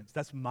inheritance.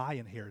 That's my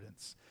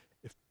inheritance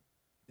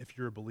if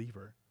you're a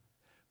believer.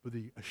 But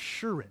the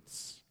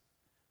assurance,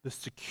 the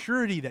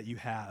security that you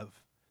have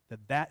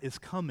that is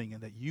coming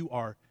and that you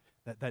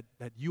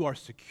are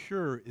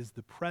secure is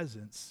the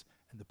presence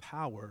and the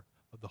power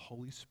of the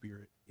Holy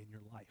Spirit in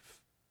your life.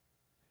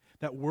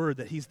 That word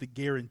that he's the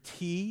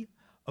guarantee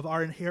of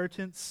our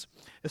inheritance,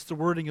 it's the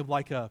wording of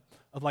like a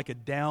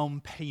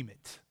down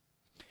payment.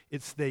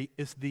 It's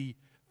the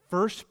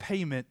first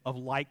payment of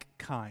like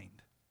kind.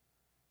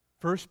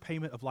 First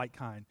payment of like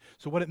kind.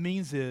 So what it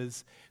means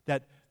is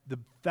that the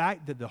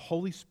fact that the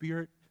Holy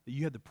Spirit, that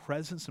you have the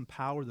presence and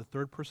power of the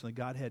third person of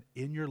Godhead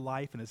in your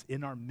life and is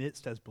in our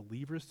midst as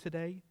believers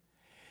today,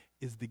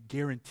 is the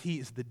guarantee,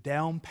 is the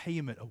down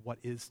payment of what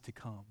is to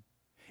come.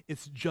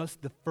 It's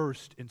just the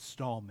first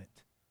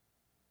installment.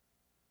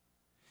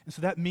 And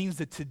so that means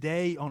that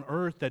today on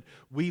earth that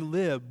we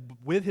live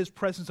with his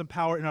presence and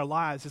power in our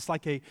lives, it's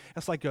like an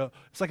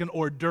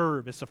hors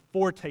d'oeuvre. It's a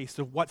foretaste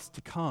of what's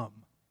to come.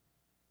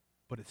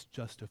 But it's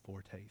just a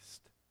foretaste.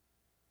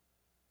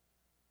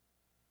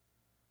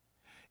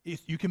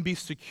 You can be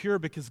secure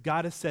because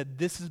God has said,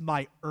 this is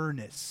my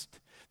earnest.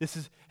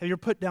 Have you ever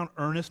put down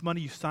earnest money?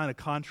 You sign a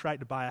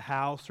contract to buy a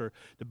house or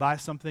to buy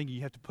something,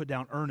 you have to put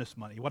down earnest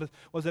money. What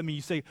does that mean?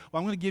 You say, well,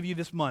 I'm going to give you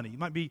this money. It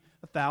might be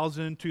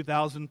 $1,000,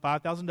 $2,000,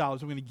 $5,000. I'm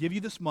going to give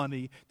you this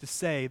money to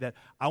say that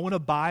I want to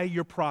buy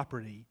your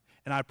property,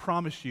 and I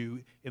promise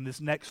you in this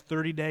next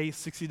 30 days,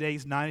 60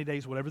 days, 90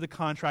 days, whatever the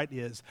contract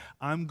is,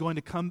 I'm going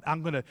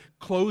to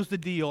close the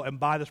deal and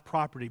buy this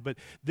property. But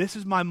this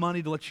is my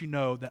money to let you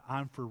know that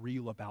I'm for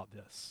real about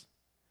this.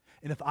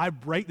 And if I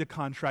break the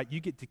contract,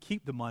 you get to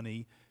keep the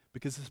money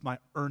because it's my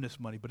earnest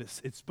money. But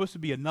it's supposed to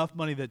be enough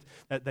money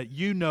that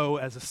you know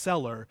as a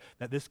seller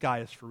that this guy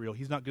is for real.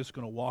 He's not just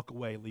going to walk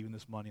away leaving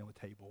this money on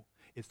the table.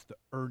 It's the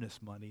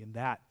earnest money, and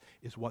that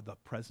is what the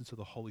presence of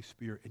the Holy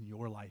Spirit in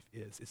your life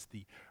is. It's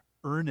the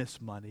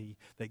earnest money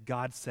that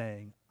God's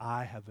saying,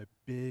 I have a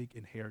big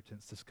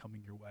inheritance that's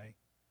coming your way.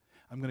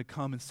 I'm going to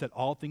come and set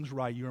all things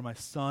right. You are my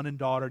son and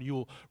daughter. You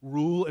will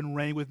rule and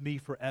reign with me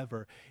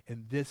forever.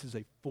 And this is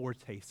a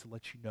foretaste to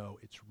let you know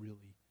it's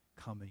really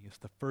coming. It's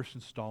the first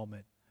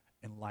installment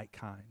in like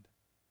kind.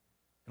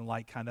 And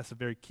like kind, that's a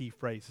very key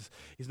phrase.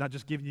 He's not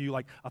just giving you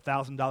like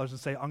 $1,000 and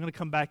say, I'm going to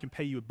come back and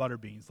pay you with butter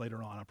beans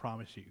later on, I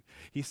promise you.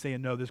 He's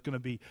saying, no, there's going to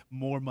be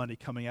more money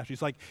coming after you.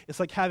 It's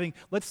like having,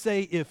 let's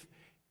say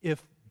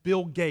if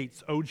Bill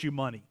Gates owed you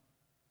money.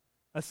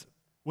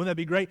 Wouldn't that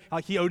be great?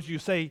 Like he owed you,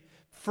 say,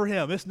 for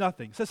him, it's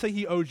nothing. So let's say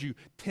he owed you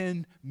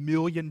 $10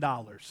 million.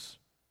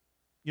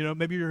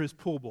 Maybe you're his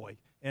pool boy,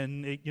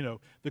 and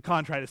the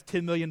contract is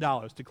 $10 million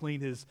to clean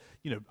his,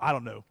 I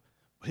don't know,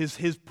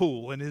 his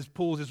pool, and his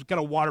pool has got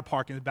a water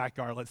park in his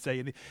backyard, let's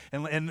say,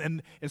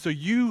 and so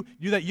you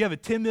have a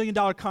 $10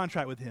 million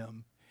contract with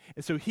him,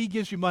 and so he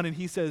gives you money, and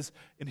he says,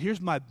 and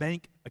here's my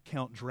bank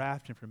account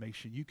draft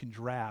information. You can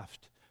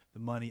draft the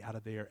money out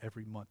of there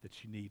every month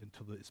that you need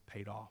until it's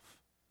paid off.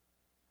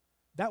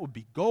 That would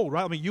be gold,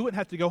 right? I mean, you wouldn't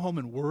have to go home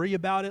and worry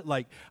about it.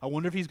 Like, I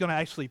wonder if he's going to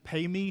actually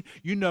pay me.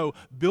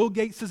 Bill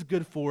Gates is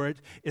good for it.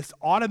 It's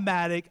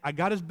automatic. I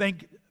got his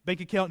bank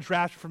account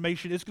draft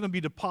information. It's going to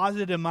be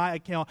deposited in my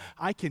account.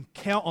 I can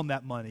count on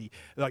that money.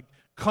 Like,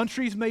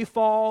 countries may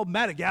fall.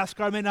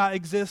 Madagascar may not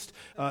exist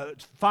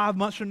 5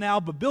 months from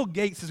now, but Bill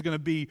Gates is going to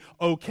be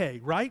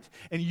okay, right?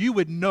 And you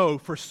would know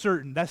for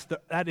certain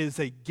that is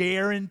a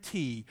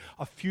guarantee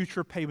of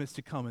future payments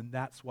to come, and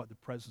that's what the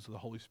presence of the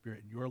Holy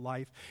Spirit in your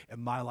life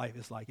and my life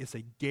is like. It's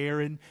a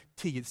guarantee.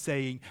 It's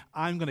saying,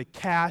 I'm going to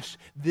cash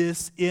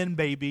this in,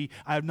 baby.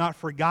 I have not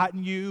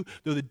forgotten you,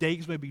 though the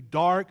days may be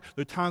dark,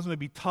 the times may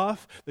be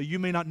tough, that you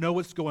may not know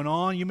what's going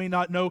on. You may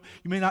not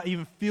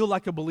even feel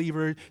like a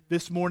believer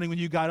this morning when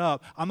you got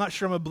up. I'm not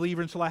sure I'm a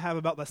believer until I have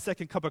about my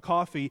second cup of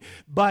coffee,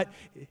 but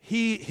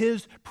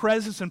his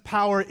presence and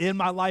power in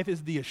my life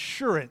is the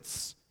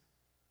assurance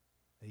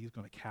that he's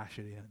going to cash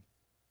it in.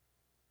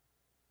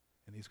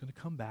 And he's going to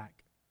come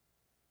back.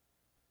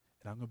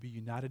 And I'm going to be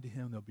united to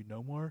him. There'll be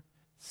no more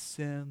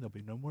sin. There'll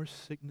be no more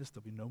sickness.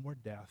 There'll be no more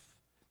death.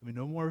 There'll be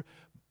no more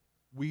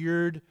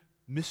weird,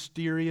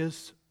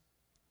 mysterious,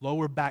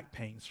 lower back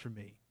pains for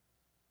me.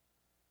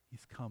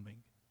 He's coming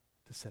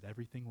to set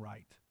everything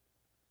right.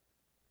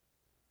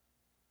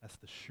 That's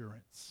the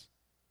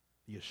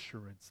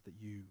assurance that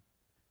you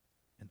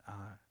and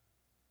I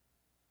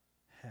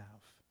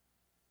have.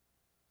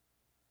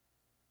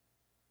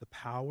 The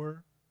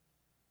power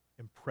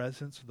and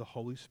presence of the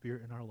Holy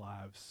Spirit in our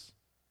lives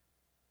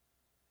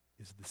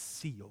is the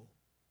seal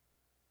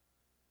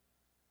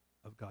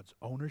of God's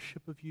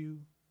ownership of you,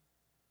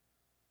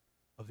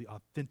 of the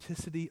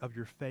authenticity of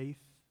your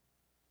faith,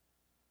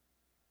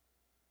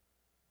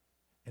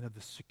 and of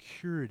the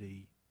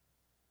security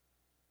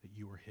that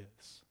you are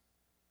his.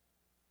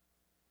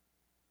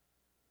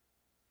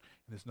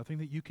 And there's nothing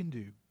that you can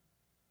do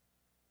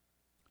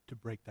to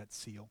break that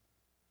seal.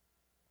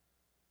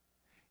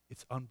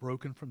 It's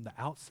unbroken from the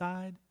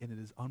outside, and it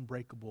is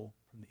unbreakable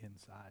from the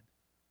inside.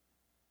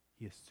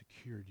 He has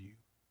secured you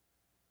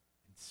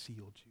and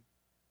sealed you.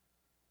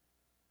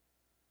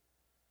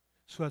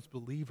 So as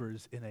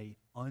believers in an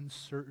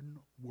uncertain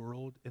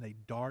world, in a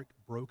dark,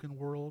 broken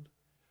world,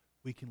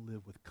 we can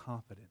live with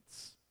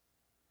confidence,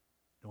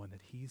 knowing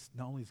that he's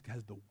not only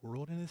has the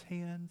world in his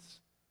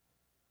hands,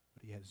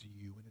 but he has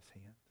you in his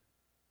hand.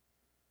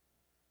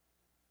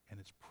 And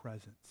his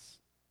presence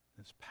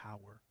and his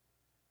power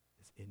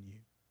is in you.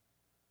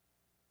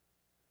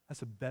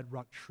 That's a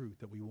bedrock truth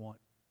that we want.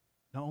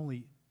 Not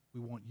only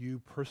we want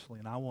you personally,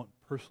 and I want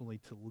personally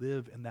to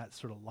live in that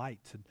sort of light,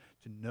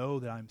 to know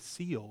that I'm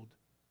sealed,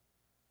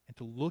 and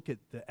to look at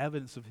the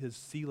evidence of his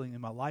sealing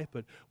in my life,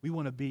 but we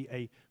want to be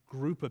a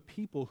group of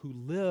people who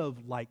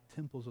live like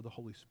temples of the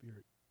Holy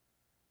Spirit.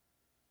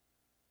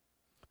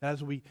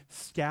 As we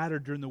scatter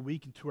during the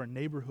week into our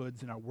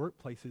neighborhoods and our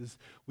workplaces,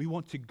 we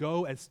want to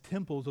go as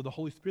temples of the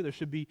Holy Spirit. There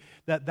should be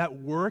that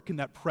work and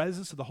that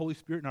presence of the Holy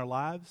Spirit in our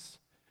lives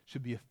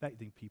should be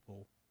affecting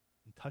people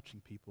and touching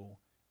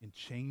people and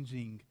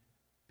changing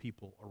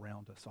people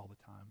around us all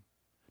the time.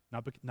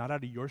 Not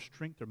out of your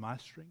strength or my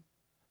strength,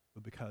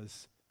 but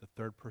because the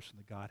third person,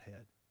 the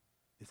Godhead,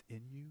 is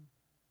in you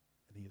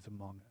and he is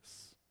among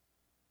us.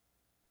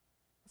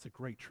 That's a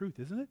great truth,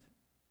 isn't it?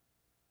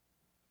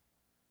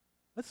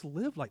 Let's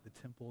live like the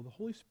temple of the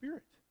Holy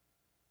Spirit.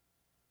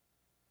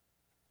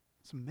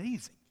 It's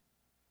amazing.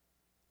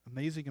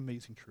 Amazing,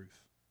 amazing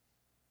truth.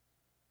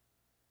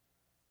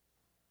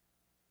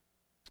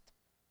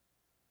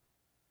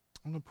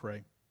 I'm going to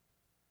pray.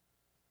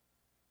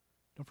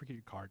 Don't forget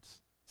your cards.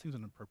 Seems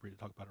inappropriate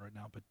to talk about it right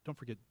now, but don't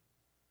forget,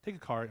 take a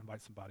card,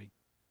 invite somebody.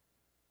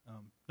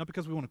 Not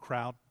because we want a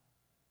crowd.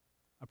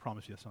 I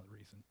promise you that's not the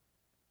reason.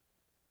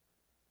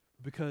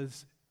 But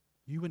because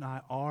you and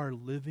I are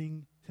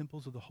living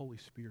temples of the Holy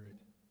Spirit.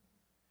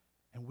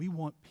 And we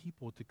want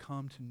people to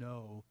come to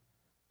know.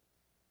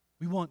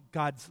 We want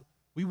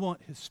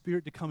His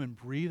Spirit to come and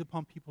breathe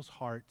upon people's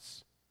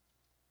hearts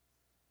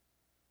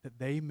that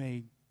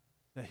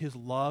that His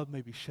love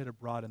may be shed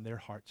abroad in their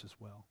hearts as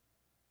well.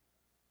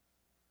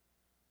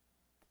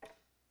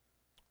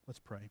 Let's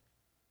pray.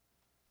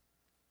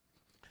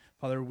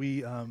 Father,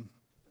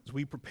 as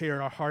we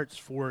prepare our hearts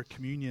for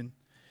communion,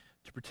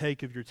 to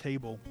partake of your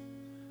table,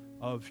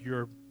 of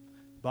your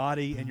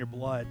body and your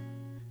blood,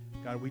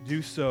 God, we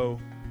do so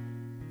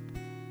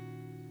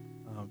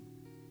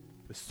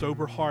with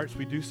sober hearts.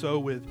 We do so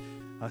with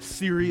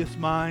serious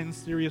minds,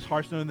 serious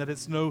hearts, knowing that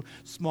it's no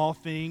small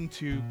thing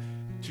to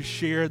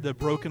share the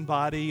broken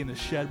body and the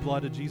shed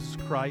blood of Jesus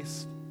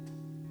Christ.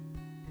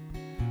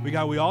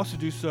 God, we also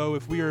do so,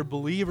 if we are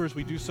believers,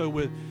 we do so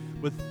with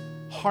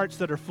hearts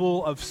that are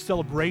full of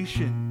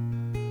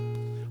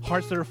celebration,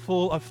 hearts that are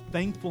full of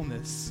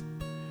thankfulness,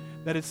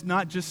 that it's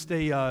not just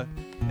a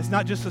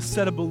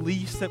set of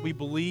beliefs that we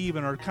believe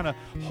and are kind of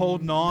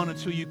holding on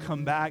until you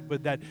come back,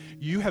 but that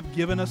you have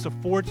given us a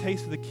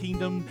foretaste of the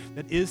kingdom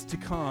that is to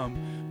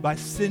come by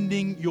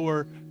sending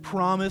your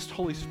promised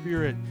Holy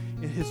Spirit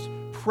in His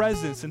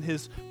presence and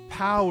His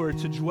power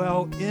to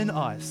dwell in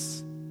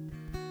us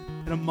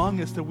and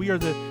among us, that we are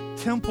the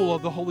temple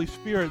of the Holy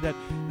Spirit, that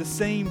the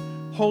same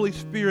Holy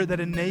Spirit that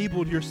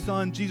enabled your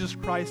Son, Jesus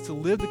Christ, to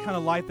live the kind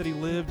of life that He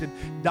lived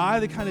and die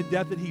the kind of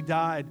death that He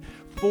died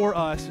for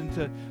us, and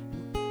to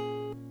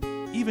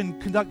even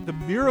conduct the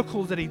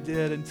miracles that He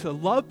did and to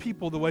love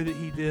people the way that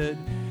He did,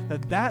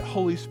 that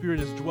Holy Spirit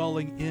is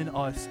dwelling in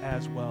us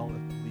as well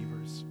as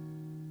believers.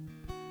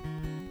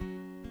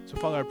 So,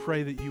 Father, I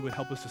pray that you would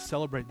help us to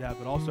celebrate that,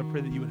 but also I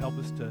pray that you would help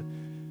us to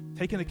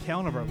take an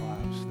account of our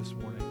lives this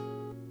morning.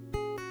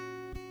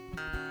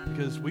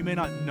 Because we may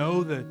not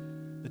know the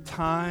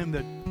time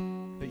that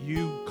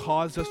you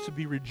caused us to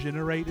be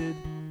regenerated,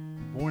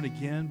 born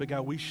again, but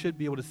God, we should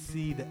be able to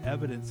see the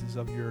evidences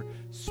of your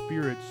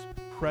Spirit's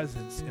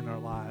presence in our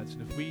lives.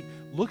 And if we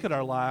look at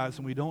our lives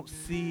and we don't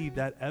see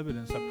that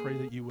evidence, I pray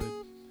that you would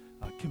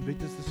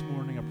convict us this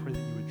morning. I pray that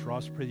you would draw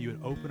us. I pray that you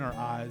would open our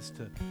eyes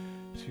to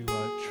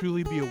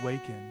truly be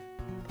awakened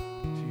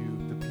to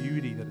the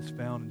beauty that is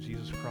found in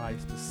Jesus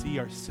Christ, to see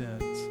our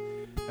sins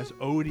as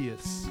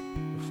odious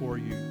before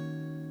you,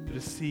 to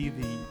see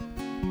the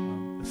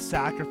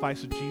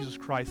sacrifice of Jesus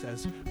Christ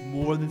as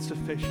more than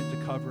sufficient to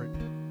cover it.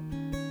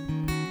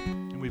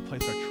 And we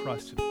place our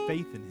trust and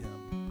faith in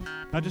Him,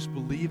 not just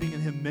believing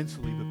in Him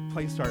mentally, but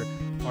place our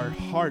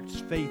heart's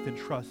faith and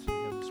trust in Him.